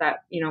steps that,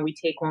 we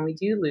take when we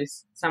do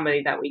lose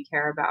somebody that we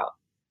care about.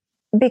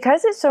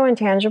 Because it's so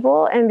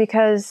intangible, and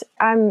because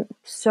I'm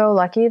so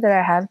lucky that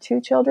I have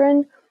 2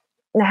 children,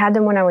 and I had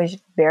them when I was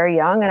very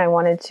young, and I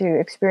wanted to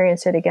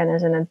experience it again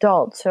as an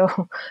adult.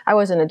 So I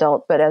was an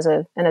adult, but as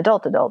an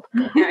adult, that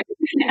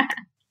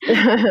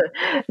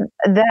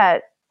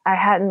I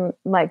hadn't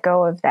let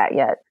go of that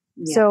yet.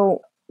 Yeah.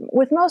 So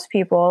with most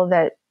people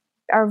that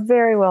are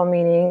very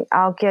well-meaning,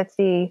 I'll get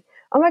the,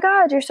 "Oh my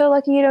God, you're so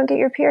lucky you don't get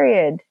your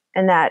period."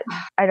 And that,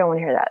 I don't want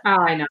to hear that.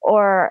 Oh, I know.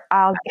 Or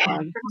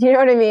do you know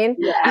what I mean?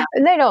 Yeah.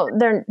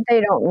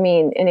 They don't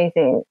mean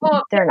anything.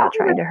 Well, they're not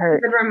trying to hurt.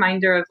 A good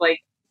reminder of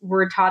like,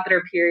 we're taught that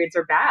our periods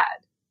are bad.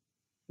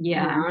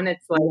 Yeah. And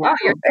it's like, oh,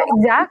 you're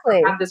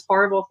exactly have this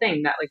horrible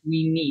thing that like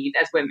we need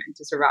as women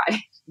to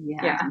survive.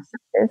 Yeah.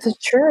 It's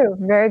true.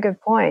 Very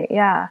good point.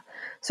 Yeah.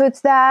 So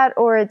it's that,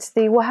 or it's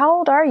the, well, how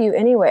old are you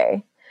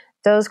anyway?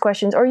 Those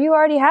questions, or you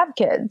already have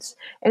kids,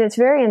 and it's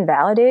very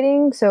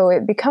invalidating. So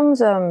it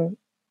becomes,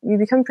 you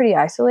become pretty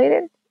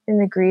isolated in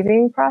the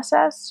grieving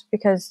process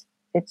because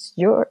it's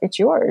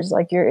yours.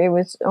 Like it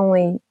was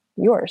only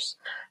yours.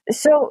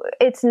 So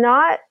it's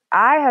not,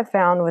 I have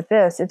found with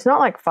this, it's not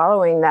like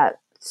following that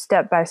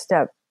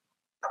step-by-step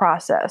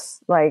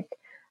process. Like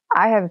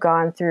I have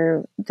gone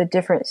through the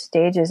different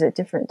stages at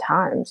different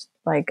times.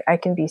 Like I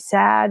can be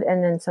sad,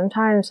 and then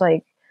sometimes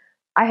like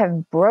I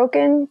have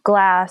broken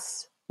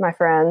glass, my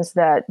friends,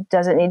 that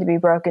doesn't need to be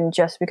broken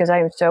just because I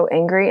am so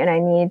angry and I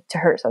need to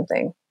hurt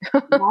something.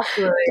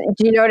 Absolutely.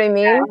 Do you know what I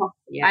mean?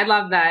 Yeah. I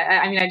love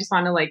that. I mean, I just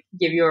want to like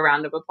give you a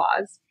round of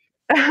applause.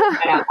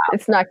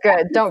 It's not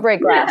good. Don't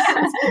break glass.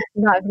 It's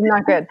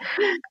not good.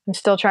 I'm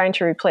still trying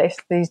to replace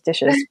these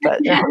dishes, but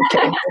no, I'm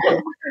kidding.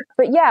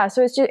 But yeah,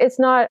 so it's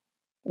not,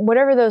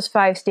 whatever those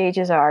 5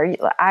 stages are.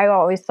 I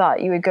always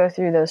thought you would go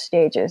through those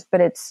stages,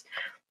 but it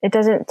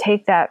doesn't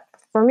take that,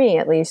 for me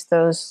at least,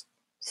 those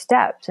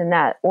steps in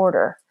that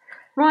order.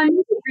 Well, and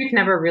grief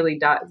never really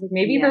does. Like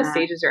maybe those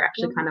stages are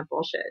actually kind of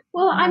bullshit.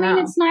 Well, I mean,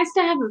 it's nice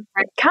to have a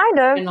friend kind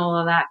of and all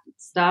of that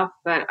stuff,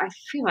 but I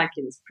feel like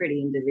it's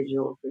pretty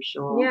individual for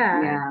sure.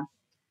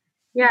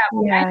 Yeah.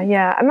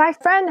 My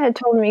friend had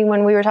told me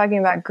when we were talking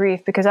about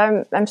grief, because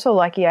I'm so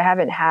lucky I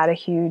haven't had a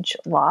huge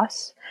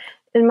loss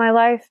in my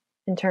life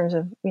in terms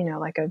of,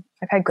 like I've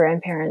had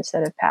grandparents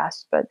that have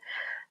passed, but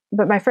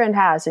my friend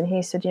has, and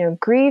he said,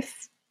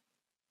 grief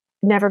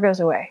never goes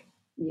away.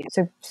 Yeah.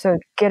 So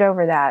get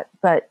over that,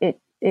 but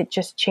it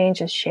just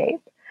changes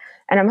shape.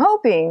 And I'm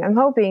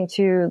hoping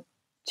to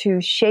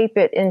shape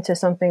it into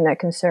something that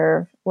can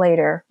serve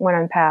later when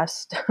I'm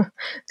past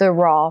the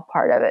raw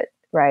part of it,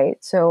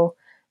 right? So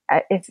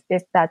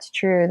if that's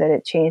true, that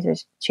it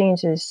changes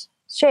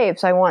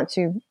shapes, I want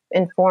to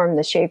inform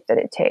the shape that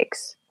it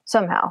takes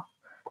somehow.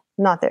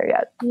 Not there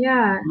yet.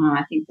 Yeah. Oh,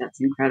 I think that's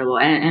incredible.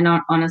 And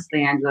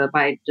honestly, Angela,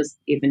 by just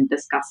even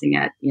discussing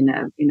it in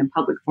a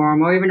public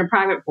forum or even a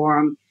private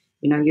forum,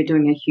 you're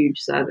doing a huge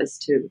service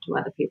to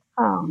other people.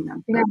 Oh,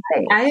 yeah,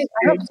 I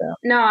hope so.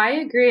 No, I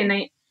agree.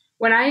 And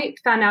when I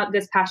found out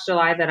this past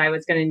July that I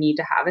was going to need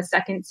to have a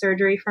second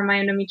surgery for my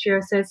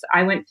endometriosis,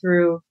 I went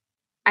through,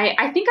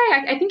 I think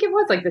it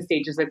was like the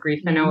stages of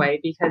grief in a way,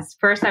 because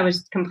first I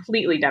was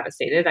completely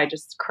devastated. I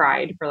just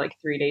cried for like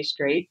 3 days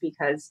straight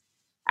because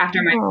after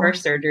my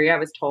first surgery, I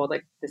was told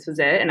like this was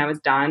it and I was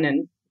done,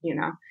 and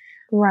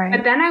Right.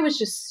 But then I was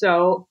just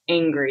so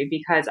angry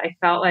because I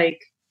felt like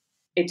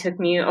it took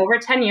me over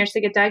 10 years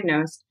to get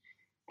diagnosed.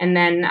 And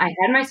then I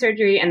had my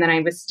surgery, and then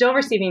I was still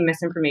receiving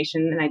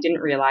misinformation and I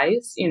didn't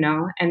realize,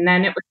 and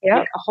then it was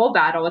like a whole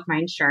battle with my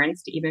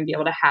insurance to even be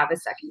able to have a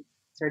second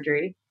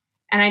surgery.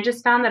 And I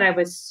just found that I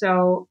was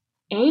so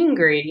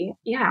angry.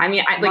 Yeah. I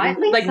mean,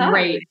 like so.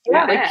 Rage,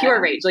 like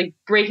pure rage, like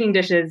breaking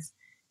dishes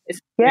is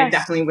something I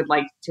definitely would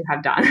like to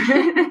have done.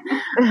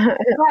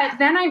 But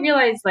then I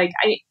realized like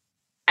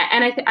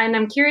and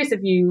I'm curious if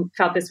you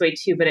felt this way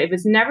too, but it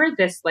was never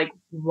this like,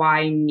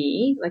 why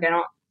me? Like,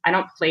 I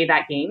don't play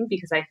that game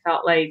because I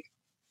felt like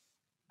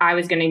I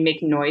was going to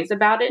make noise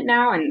about it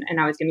now, and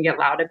I was going to get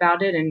loud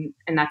about it. And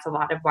that's a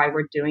lot of why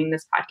we're doing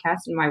this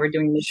podcast and why we're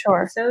doing this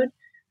episode.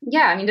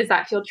 Yeah. I mean, does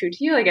that feel true to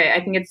you? Like, I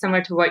think it's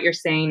similar to what you're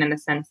saying in the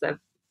sense of,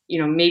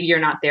 maybe you're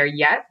not there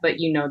yet, but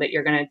that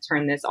you're going to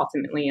turn this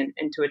ultimately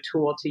into a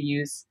tool to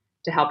use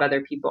to help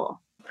other people.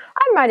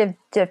 I might have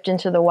dipped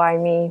into the why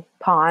me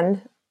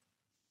pond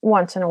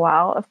once in a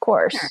while, of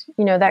course.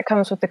 Sure. That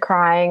comes with the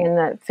crying and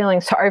the feeling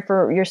sorry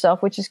for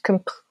yourself, which is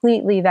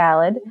completely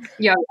valid.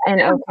 Yeah,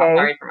 and I'm okay.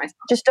 Sorry for myself.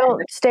 Just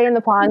don't stay in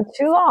the pond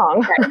too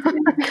long,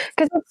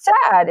 because it's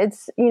sad.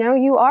 It's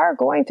you are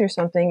going through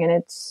something and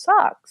it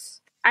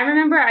sucks. I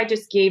remember I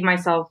just gave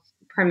myself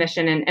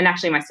permission, and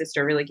actually my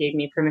sister really gave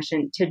me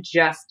permission to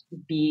just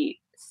be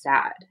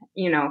sad,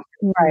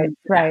 right.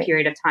 that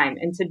period of time,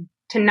 and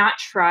to not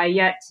try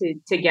yet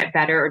to get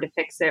better or to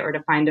fix it or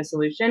to find a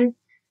solution.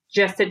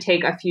 Just to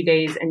take a few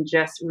days and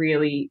just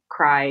really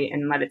cry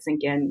and let it sink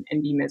in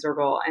and be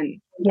miserable.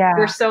 And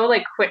we're so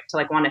like quick to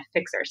like want to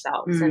fix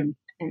ourselves, and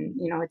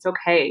it's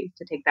okay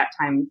to take that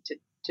time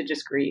to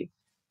just grieve.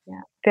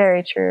 Yeah.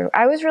 Very true.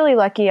 I was really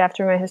lucky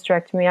after my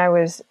hysterectomy. I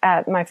was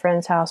at my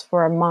friend's house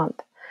for a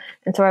month.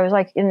 And so I was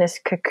like in this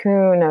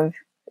cocoon of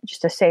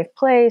just a safe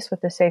place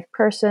with a safe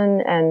person.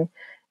 And,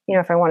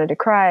 if I wanted to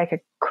cry, I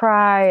could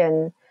cry.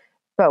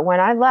 But when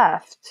I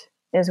left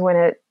is when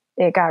it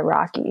got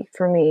rocky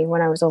for me,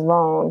 when I was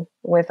alone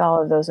with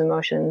all of those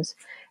emotions.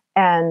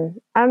 And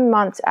I'm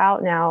months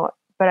out now,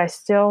 but I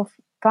still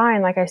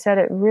find, like I said,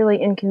 at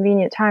really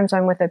inconvenient times,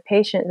 I'm with a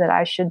patient that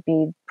I should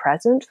be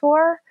present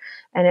for,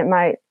 and it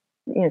might,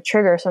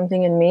 trigger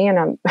something in me,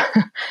 and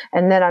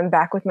and then I'm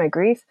back with my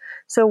grief.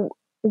 So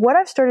what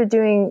I've started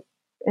doing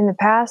in the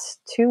past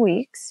 2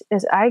 weeks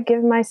is I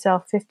give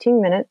myself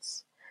 15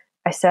 minutes.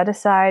 I set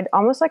aside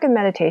almost like a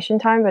meditation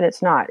time, but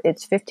it's not.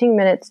 It's 15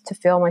 minutes to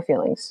feel my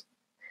feelings.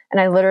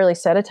 And I literally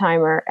set a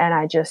timer and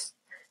I just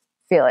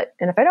feel it.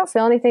 And if I don't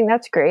feel anything,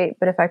 that's great.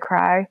 But if I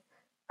cry,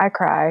 I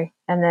cry,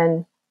 and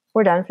then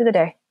we're done for the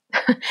day.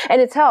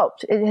 And it's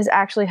helped. It has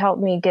actually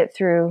helped me get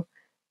through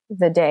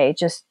the day,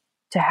 just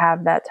to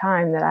have that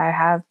time that I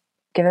have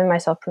given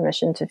myself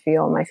permission to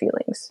feel my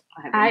feelings.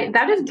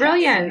 That is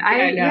brilliant.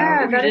 I know.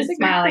 Yeah, that is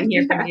smiling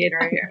here from the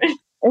right here.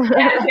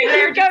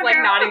 They're just like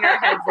nodding their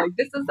heads like,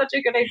 this is such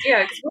a good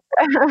idea.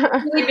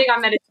 Really big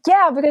on meditation.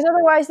 Yeah, because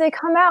otherwise they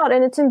come out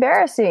and it's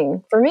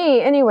embarrassing for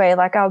me anyway.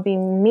 Like, I'll be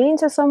mean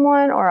to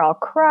someone, or I'll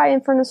cry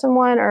in front of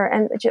someone,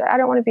 and I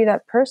don't want to be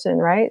that person,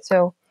 right?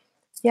 So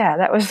yeah,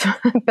 that was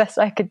the best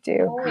I could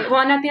do.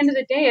 Well, and at the end of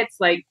the day, it's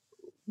like,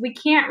 we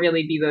can't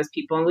really be those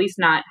people, at least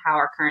not how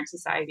our current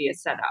society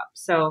is set up.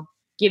 So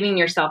giving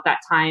yourself that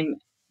time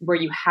where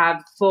you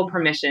have full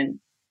permission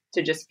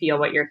to just feel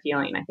what you're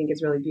feeling, I think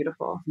is really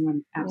beautiful.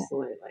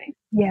 Absolutely.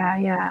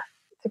 Yeah.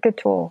 It's a good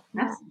tool.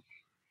 Yeah.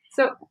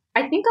 So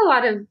I think a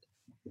lot of,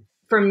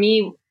 for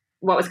me,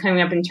 what was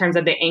coming up in terms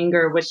of the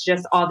anger was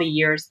just all the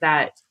years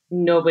that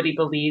nobody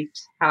believed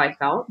how I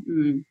felt.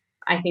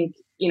 I think,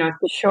 in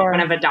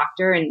front of a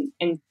doctor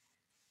and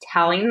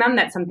telling them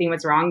that something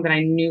was wrong, that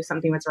I knew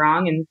something was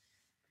wrong, and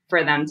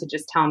for them to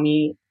just tell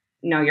me,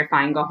 no, you're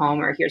fine, go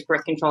home, or here's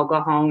birth control,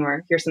 go home,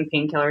 or here's some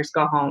painkillers,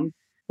 go home.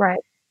 Right.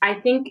 I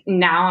think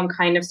now I'm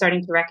kind of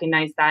starting to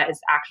recognize that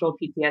as actual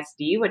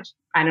PTSD, which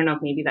I don't know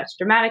if maybe that's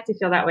dramatic to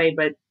feel that way,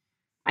 but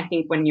I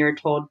think when you're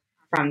told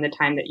from the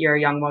time that you're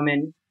a young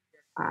woman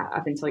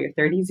up until your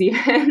 30s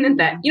even,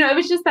 that, it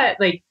was just that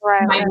like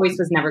my voice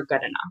was never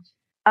good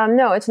enough.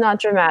 No, it's not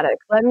dramatic.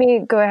 Let me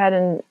go ahead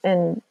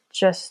and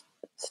just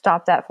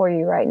stop that for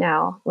you right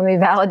now. Let me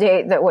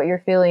validate that what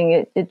you're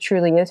feeling, it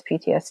truly is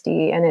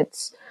PTSD, and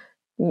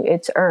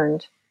it's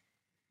earned.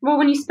 Well,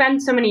 when you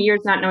spend so many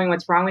years not knowing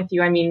what's wrong with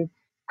you, I mean,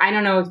 I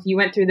don't know if you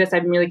went through this.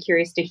 I'm really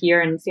curious to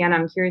hear. And Sienna,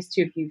 I'm curious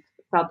too if you've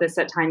felt this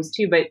at times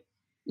too. But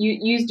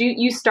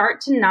you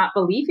start to not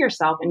believe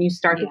yourself, and you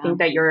start to think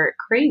that you're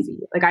crazy.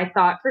 Like, I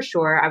thought for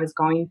sure I was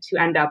going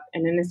to end up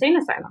in an insane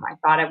asylum. I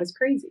thought I was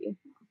crazy.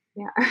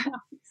 Yeah.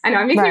 I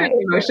know, it makes me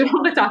really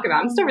emotional to talk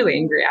about. I'm still really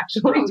angry,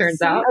 actually,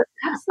 turns out.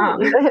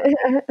 Absolutely.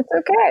 It's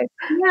okay.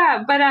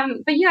 Yeah, but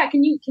yeah,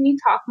 can you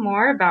talk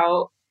more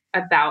about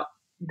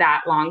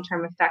that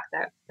long-term effect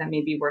that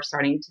maybe we're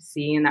starting to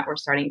see and that we're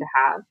starting to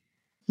have?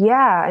 Yeah,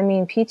 I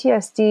mean,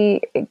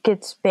 PTSD, it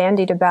gets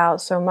bandied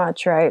about so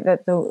much, right?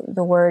 That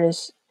the word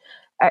is,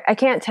 I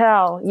can't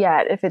tell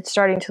yet if it's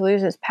starting to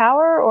lose its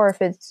power or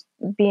if it's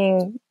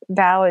being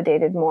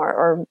validated more,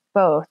 or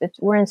both.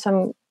 We're in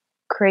some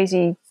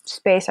crazy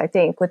space, I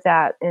think, with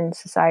that in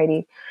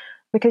society,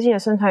 because,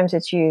 sometimes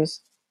it's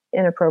used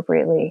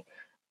inappropriately.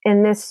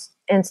 In this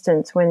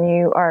instance, when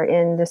you are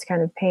in this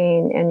kind of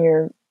pain and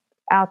you're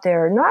out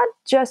there, not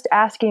just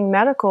asking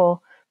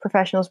medical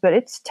professionals, but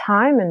it's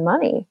time and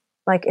money.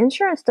 Like,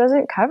 insurance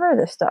doesn't cover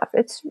this stuff.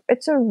 It's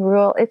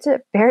a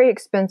very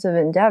expensive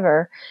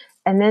endeavor.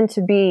 And then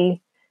to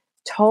be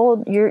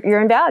told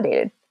you're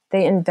invalidated,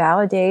 they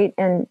invalidate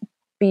and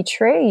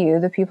betray you,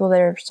 the people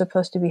that are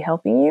supposed to be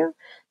helping you.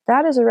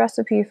 That is a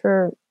recipe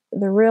for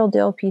the real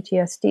deal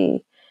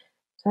PTSD.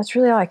 So that's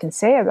really all I can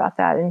say about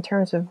that in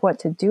terms of what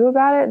to do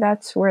about it.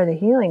 That's where the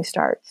healing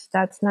starts.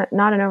 That's not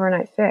an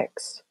overnight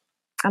fix.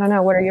 I don't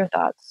know. What are your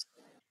thoughts?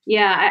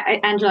 Yeah,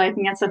 Angela, I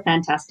think that's a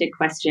fantastic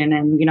question.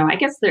 And, I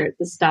guess the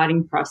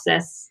starting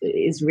process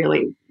is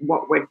really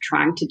what we're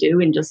trying to do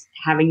in just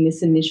having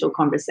this initial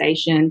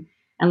conversation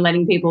and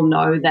letting people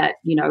know that,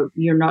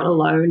 you're not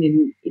alone.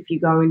 And if you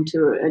go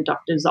into a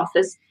doctor's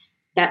office,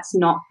 that's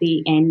not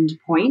the end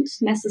point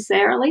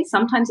necessarily.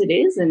 Sometimes it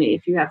is. And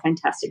if you have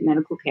fantastic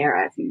medical care,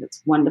 I think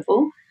that's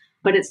wonderful.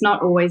 But it's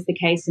not always the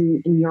case.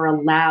 And you're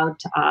allowed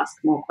to ask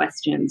more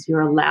questions.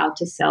 You're allowed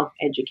to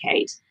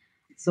self-educate.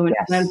 So in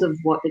terms of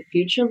what the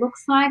future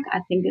looks like,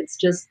 I think it's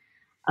just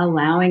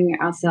allowing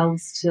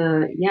ourselves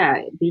to,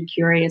 be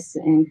curious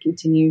and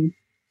continue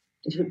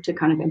to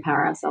kind of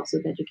empower ourselves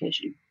with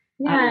education.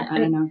 Yeah. I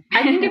don't know.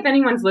 I think if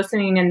anyone's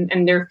listening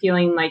and they're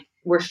feeling like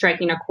we're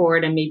striking a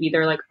chord, and maybe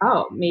they're like,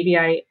 oh, maybe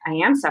I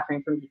am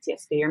suffering from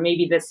PTSD, or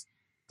maybe this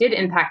did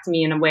impact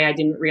me in a way I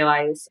didn't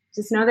realize,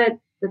 just know that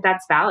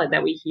that's valid,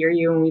 that we hear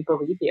you and we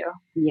believe you.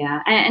 Yeah.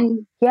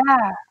 And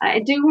I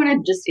do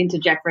want to just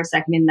interject for a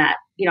second in that,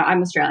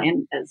 I'm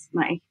Australian, as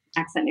my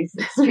accent is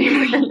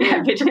extremely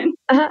evident.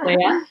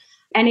 Clear.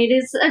 And it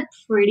is a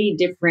pretty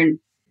different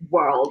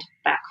world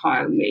back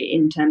home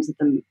in terms of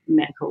the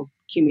medical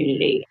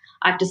community.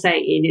 I have to say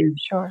it is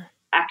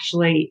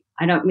actually,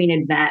 I don't mean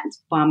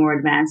advanced, far more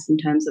advanced in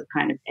terms of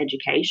kind of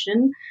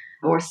education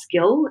or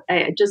skill.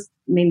 I just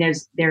mean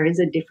there is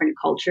a different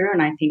culture.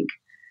 And I think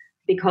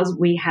because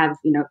we have,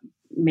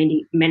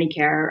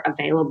 Medicare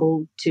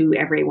available to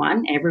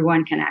everyone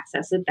can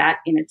access it. That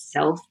in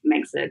itself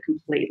makes a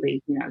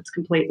completely, it's a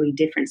completely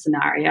different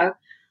scenario.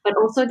 But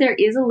also there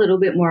is a little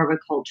bit more of a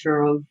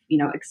culture of,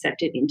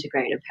 accepted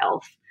integrative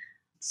health.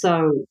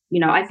 So,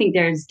 I think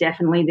there's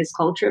definitely this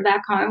culture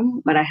back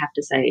home, but I have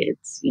to say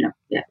it's,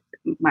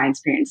 my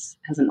experience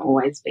hasn't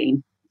always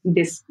been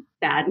this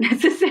bad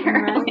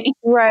necessarily.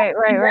 Right.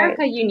 In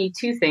America, you need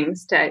two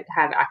things to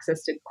have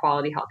access to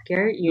quality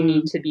healthcare. You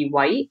need to be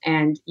white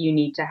and you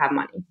need to have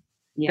money.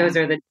 Yeah. Those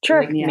are the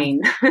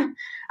main,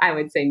 I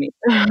would say, main.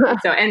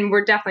 So, and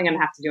we're definitely going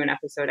to have to do an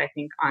episode, I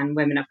think, on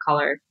women of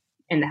color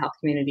in the health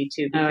community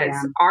too, because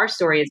our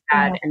story is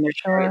bad and their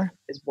story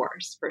is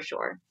worse for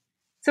sure.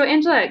 So,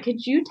 Angela,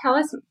 could you tell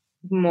us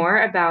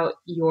more about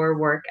your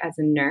work as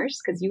a nurse?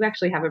 Because you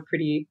actually have a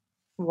pretty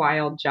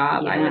wild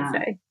job, I would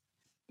say.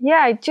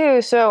 Yeah, I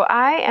do. So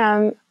I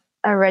am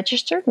a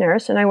registered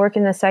nurse and I work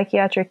in the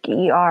psychiatric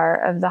ER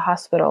of the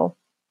hospital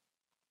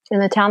in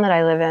the town that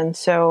I live in.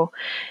 So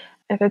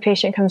if a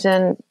patient comes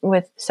in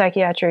with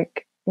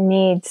psychiatric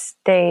needs,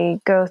 they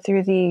go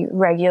through the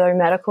regular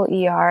medical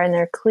ER and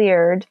they're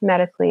cleared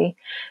medically.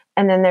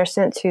 And then they're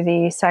sent to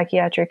the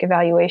psychiatric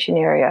evaluation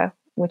area,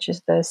 which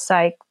is the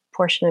psych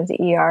portion of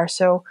the ER.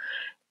 So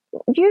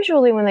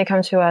usually when they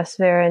come to us,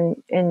 they're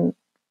in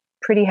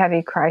pretty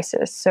heavy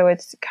crisis. So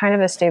it's kind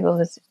of a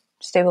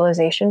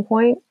stabilization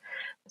point.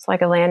 It's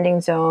like a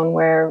landing zone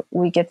where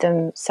we get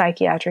them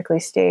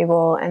psychiatrically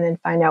stable and then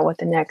find out what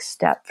the next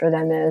step for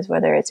them is,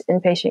 whether it's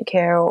inpatient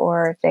care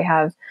or if they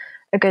have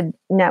a good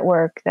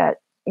network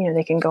that,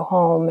 they can go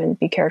home and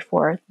be cared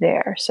for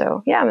there.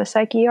 So yeah, I'm a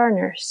psych ER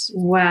nurse.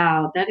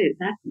 Wow, that's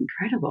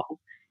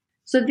incredible.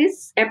 So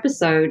this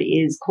episode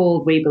is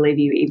called We Believe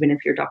You Even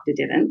If Your Doctor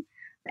Didn't.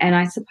 And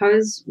I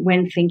suppose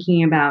when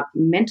thinking about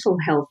mental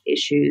health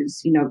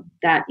issues,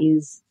 that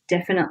is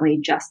definitely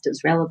just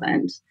as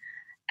relevant.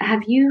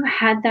 Have you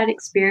had that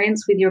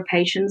experience with your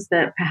patients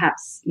that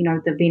perhaps,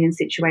 they've been in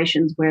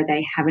situations where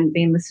they haven't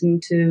been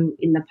listened to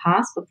in the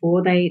past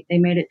before they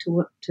made it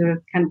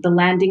to kind of the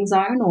landing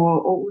zone?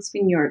 Or what's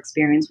been your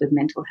experience with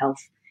mental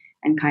health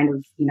and kind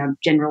of,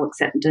 general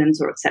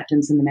acceptance or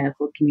acceptance in the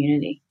medical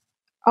community?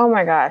 Oh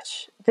my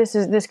gosh,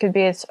 this could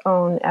be its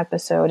own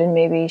episode and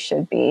maybe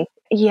should be.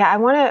 Yeah, I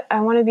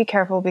want to be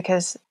careful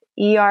because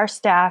ER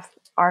staff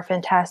are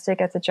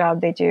fantastic at the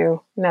job they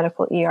do,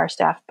 medical ER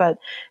staff, but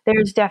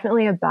there's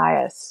definitely a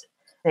bias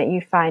that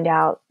you find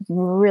out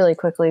really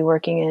quickly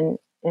working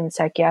in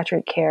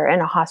psychiatric care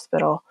in a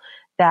hospital,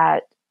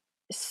 that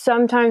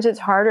sometimes it's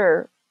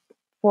harder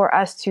for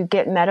us to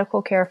get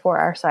medical care for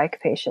our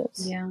psych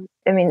patients. Yeah.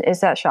 I mean,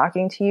 is that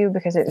shocking to you?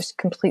 Because it was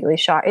completely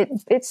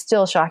it's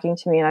still shocking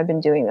to me, and I've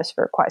been doing this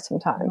for quite some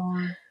time.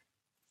 Oh.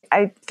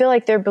 I feel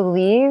like they're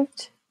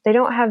believed. They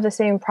don't have the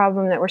same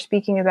problem that we're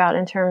speaking about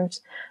in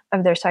terms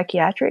of their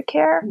psychiatric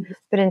care,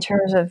 but in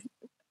terms of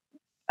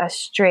a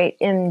straight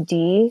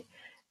MD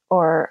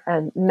or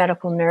a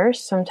medical nurse,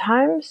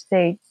 sometimes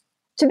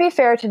to be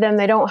fair to them,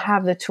 they don't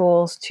have the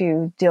tools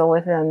to deal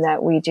with them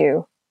that we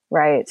do,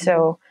 right? Mm-hmm.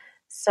 So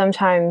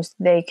sometimes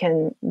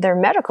their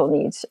medical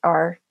needs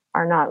are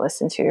not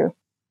listened to.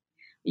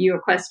 Your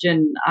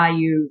question, are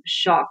you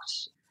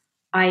shocked?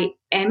 I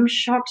am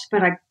shocked,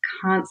 but I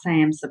can't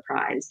say I'm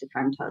surprised, if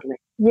I'm totally.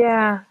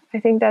 Yeah, I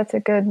think that's a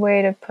good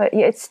way to put it.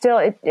 It's still,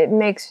 it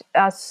makes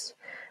us,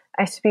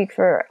 I speak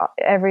for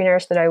every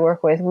nurse that I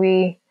work with,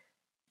 we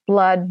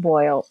blood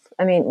boils.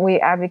 I mean, we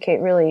advocate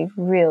really,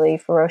 really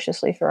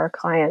ferociously for our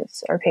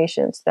clients, our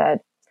patients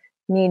that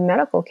need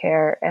medical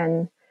care.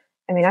 And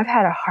I mean, I've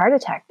had a heart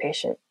attack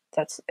patient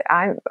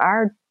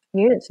our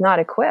unit's not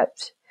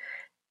equipped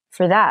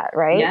for that,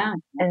 right? Yeah.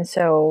 And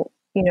so,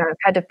 I've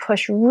had to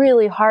push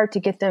really hard to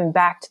get them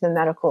back to the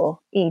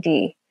medical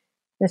ED.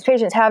 This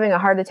patient's having a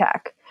heart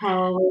attack.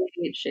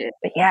 Holy shit.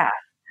 But yeah.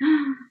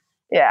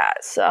 Yeah,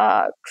 it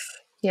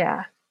sucks.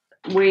 Yeah.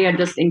 We are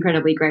just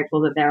incredibly grateful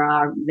that there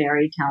are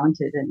very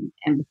talented and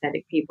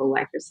empathetic people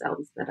like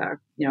yourselves that are,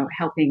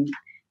 helping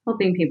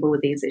people with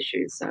these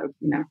issues. So,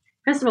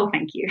 first of all,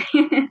 thank you.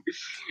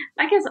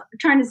 I guess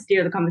trying to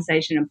steer the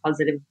conversation in a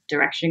positive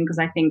direction, because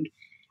I think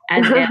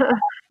as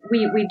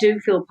we do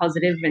feel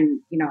positive, and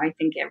I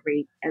think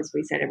as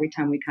we said, every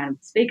time we kind of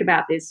speak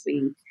about this,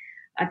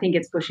 I think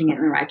it's pushing it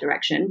in the right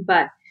direction.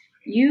 But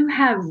you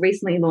have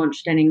recently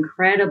launched an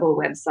incredible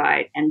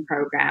website and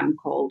program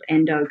called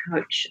Endo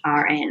Coach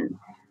RN.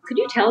 Could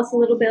you tell us a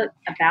little bit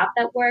about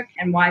that work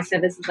and why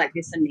services like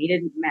this are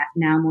needed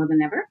now more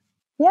than ever?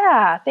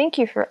 Yeah, thank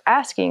you for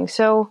asking.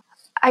 So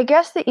I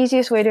guess the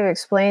easiest way to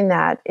explain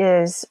that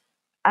is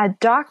a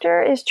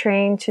doctor is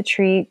trained to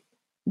treat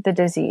the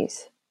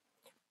disease.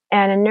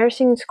 And in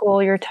nursing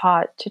school, you're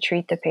taught to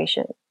treat the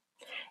patient.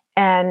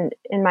 And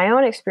in my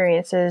own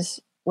experiences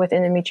with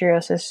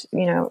endometriosis,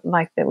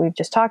 like that we've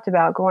just talked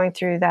about, going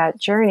through that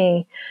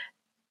journey,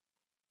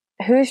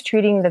 who's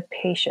treating the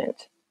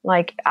patient?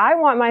 Like, I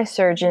want my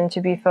surgeon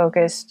to be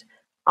focused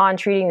on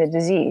treating the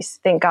disease.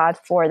 Thank God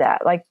for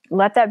that. Like,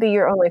 let that be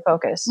your only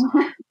focus.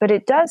 But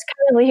it does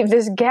kind of leave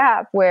this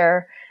gap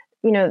where,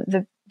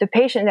 the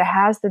patient that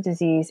has the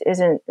disease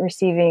isn't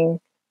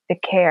receiving the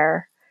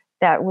care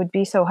that would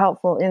be so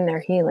helpful in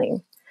their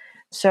healing.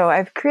 So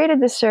I've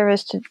created this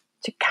service to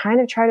kind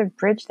of try to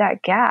bridge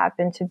that gap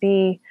and to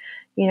be,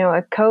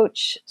 a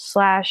coach /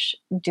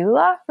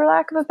 doula, for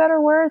lack of a better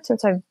word,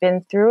 since I've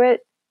been through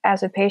it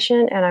as a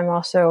patient. And I'm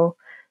also,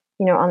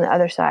 on the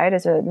other side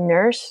as a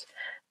nurse.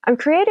 I'm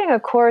creating a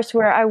course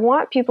where I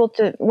want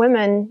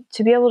women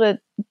to be able to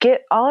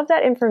get all of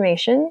that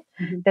information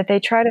that they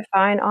try to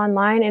find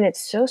online. And it's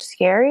so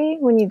scary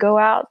when you go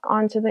out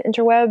onto the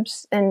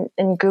interwebs and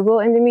Google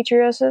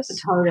endometriosis.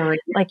 Totally.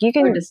 Like, you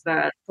can,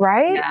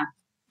 right? Yeah.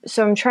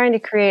 So I'm trying to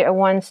create a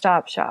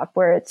one-stop shop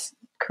where it's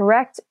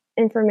correct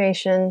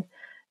information,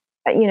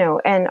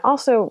 and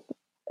also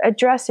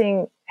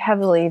addressing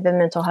heavily the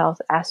mental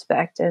health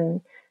aspect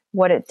and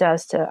what it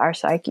does to our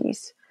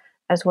psyches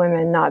as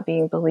women, not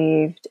being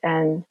believed,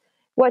 and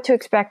what to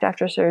expect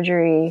after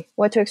surgery,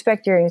 what to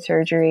expect during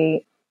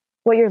surgery,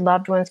 what your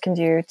loved ones can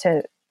do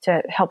to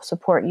help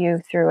support you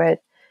through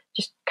it.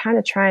 Just kind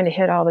of trying to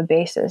hit all the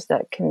bases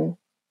that can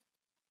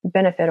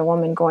benefit a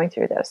woman going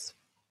through this.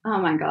 Oh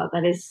my God,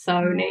 that is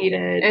so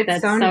needed.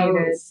 It's so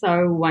needed.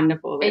 So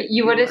wonderful.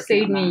 You would have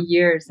saved me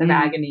years of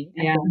agony.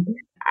 Yeah.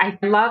 I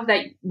love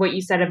that what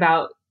you said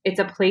about it's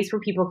a place where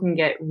people can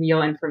get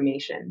real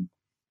information.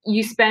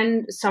 You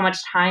spend so much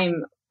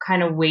time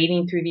kind of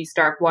wading through these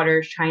dark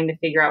waters, trying to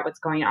figure out what's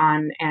going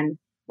on. And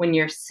when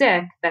you're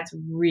sick, that's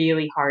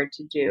really hard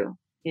to do.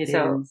 It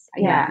is.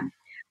 Yeah.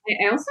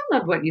 I also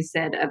love what you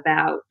said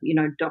about,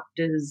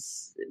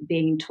 doctors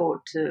being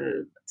taught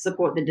to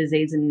support the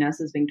disease and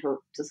nurses being taught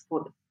to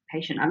support the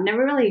patient. I've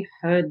never really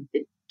heard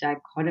the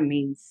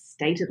dichotomy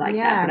stated like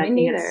that, but I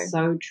think it's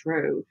so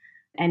true.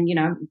 And,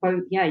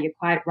 both, you're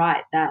quite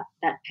right that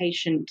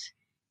patient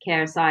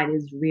care side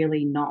is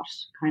really not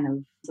kind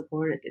of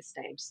supported at this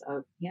stage.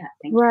 So,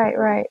 thank you.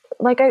 Right.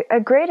 Like a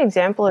great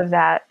example of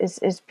that is,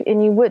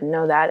 and you wouldn't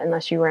know that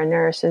unless you were a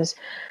nurse, is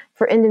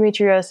for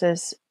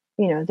endometriosis,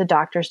 the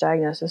doctor's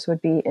diagnosis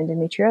would be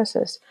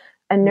endometriosis.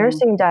 A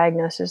nursing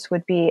diagnosis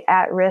would be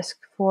at risk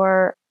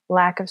for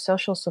lack of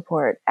social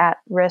support, at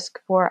risk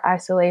for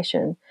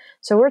isolation.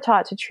 So we're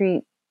taught to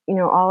treat,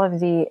 all of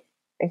the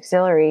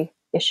auxiliary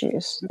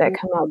issues that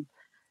come up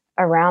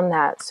around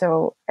that.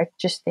 So I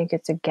just think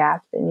it's a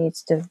gap that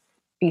needs to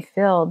be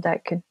filled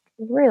that could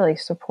really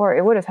support.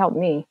 It would have helped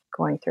me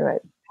going through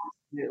it.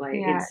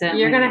 Yeah,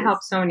 you're going to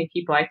help so many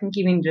people. I think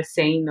even just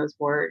saying those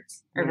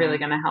words are really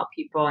going to help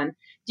people. And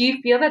do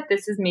you feel that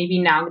this is maybe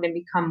now going to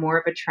become more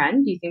of a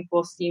trend? Do you think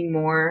we'll see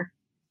more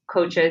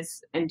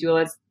coaches and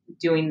doulas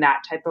doing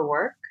that type of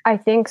work? I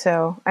think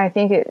so. I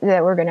think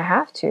that we're going to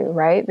have to,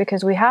 right?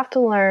 Because we have to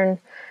learn,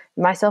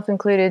 myself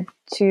included,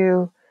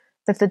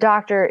 that the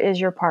doctor is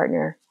your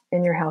partner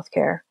in your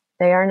healthcare.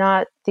 They are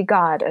not the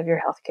god of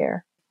your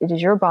healthcare. It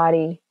is your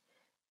body.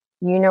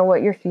 You know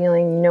what you're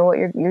feeling. You know what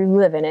you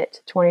live in it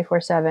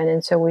 24/7.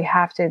 And so we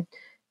have to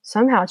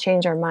somehow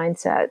change our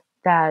mindset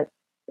that,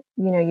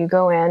 you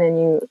go in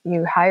and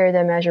you hire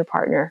them as your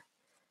partner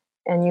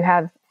and you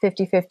have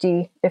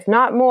 50-50, if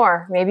not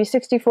more, maybe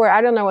 64.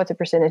 I don't know what the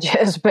percentage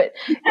is, but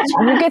you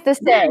get the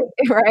say,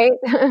 right?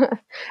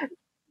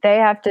 They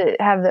have to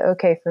have the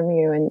okay from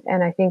you.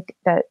 And I think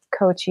that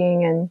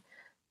coaching and,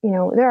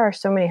 there are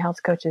so many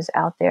health coaches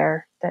out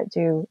there that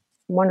do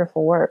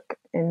wonderful work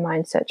in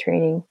mindset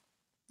training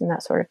and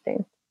that sort of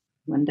thing.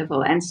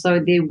 Wonderful. And so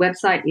the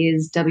website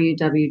is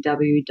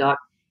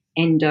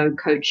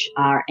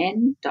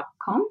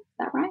www.endocoachrn.com. Is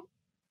that right?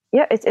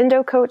 Yeah, it's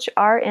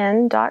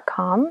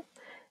endocoachrn.com.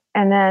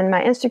 And then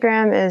my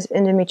Instagram is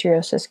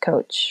endometriosis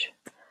coach,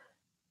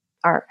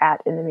 or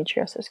at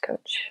endometriosis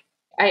coach.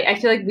 I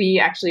feel like we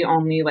actually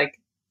only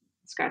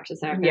scratch the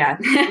surface. Yeah.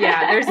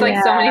 There's so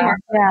many more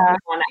things we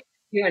want to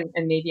do,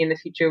 and maybe in the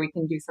future we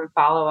can do some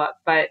follow-up.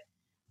 But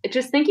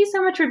just thank you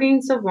so much for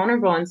being so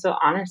vulnerable and so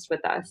honest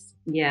with us.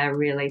 Yeah,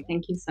 really.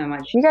 Thank you so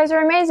much. You guys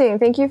are amazing.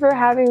 Thank you for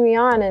having me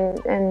on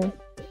and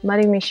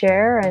letting me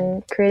share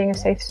and creating a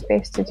safe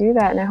space to do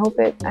that. And I hope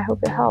it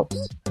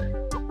helps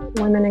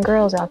women and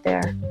girls out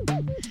there.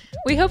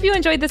 We hope you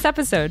enjoyed this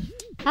episode.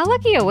 How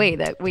lucky are we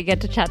that we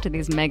get to chat to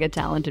these mega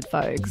talented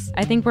folks?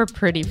 I think we're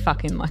pretty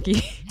fucking lucky.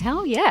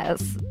 Hell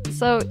yes.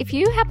 So if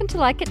you happen to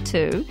like it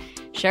too,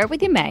 share it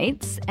with your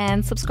mates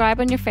and subscribe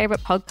on your favorite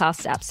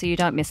podcast app so you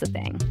don't miss a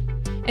thing.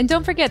 And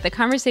don't forget, the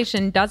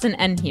conversation doesn't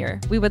end here.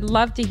 We would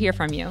love to hear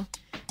from you.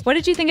 What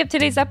did you think of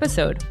today's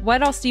episode?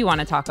 What else do you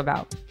want to talk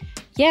about?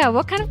 Yeah,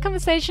 what kind of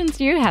conversations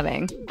are you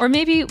having? Or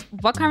maybe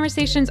what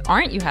conversations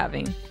aren't you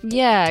having?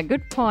 Yeah,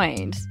 good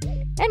point.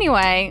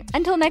 Anyway,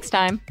 until next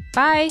time.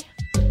 Bye.